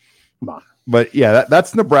happened? Come on. But yeah,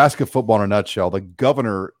 that's Nebraska football in a nutshell. The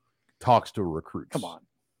governor talks to recruits. Come on.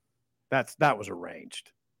 That was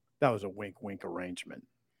arranged. That was a wink arrangement.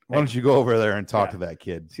 Why don't you go over there and talk Yeah. to that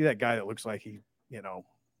kid? See that guy that looks like he,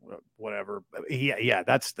 whatever. Yeah,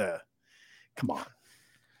 that's the. Come on.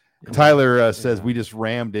 Tyler says we just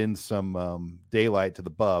rammed in some daylight to the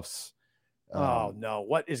Buffs. Oh no!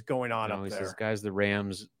 What is going on No, up he there? says, guys, the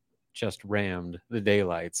Rams just rammed the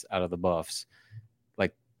daylights out of the Buffs.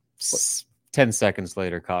 Like 10 seconds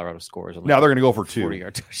later, Colorado scores. Now they're going to go for 2.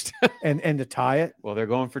 40-yard touchdown. and to tie it, Well, they're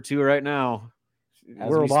going for 2 right now. As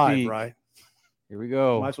we're we live, speak. right? Here we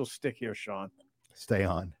go. Might as well stick here, Sean. Stay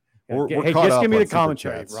on. Yeah, We're hey, caught just up give me on the Super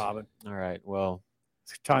commentary, Chats. Robin. All right. Well,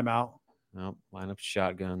 Timeout. well, line up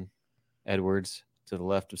shotgun. Edwards to the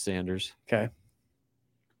left of Sanders. Okay.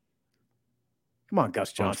 Come on, Gus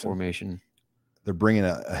Bunch Johnson. formation. They're bringing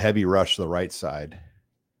a heavy rush to the right side.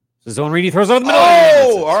 The zone read, he throws over the middle.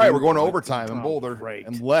 Oh, all right. We're going to overtime in Oh, Boulder. great.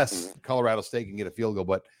 Unless Colorado State can get a field goal.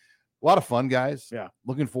 But a lot of fun, guys. Yeah.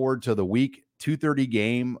 Looking forward to the week 2:30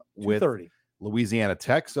 game with 2:30. Louisiana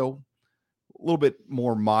Tech. So a little bit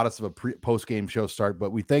more modest of a post-game show start.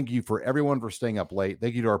 But we thank you for everyone for staying up late.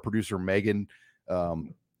 Thank you to our producer, Megan.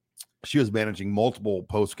 She was managing multiple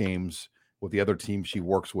post games with the other team she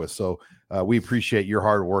works with. So we appreciate your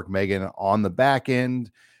hard work, Megan, on the back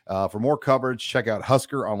end. For more coverage, check out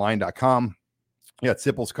HuskerOnline.com. You got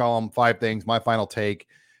Sipple's column, 5 things, my final take,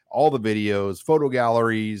 all the videos, photo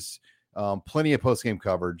galleries, plenty of post-game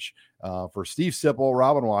coverage. For Steve Sipple,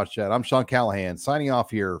 Robin Waschad, I'm Sean Callahan, signing off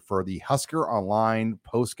here for the Husker Online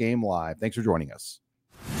post-game live. Thanks for joining us.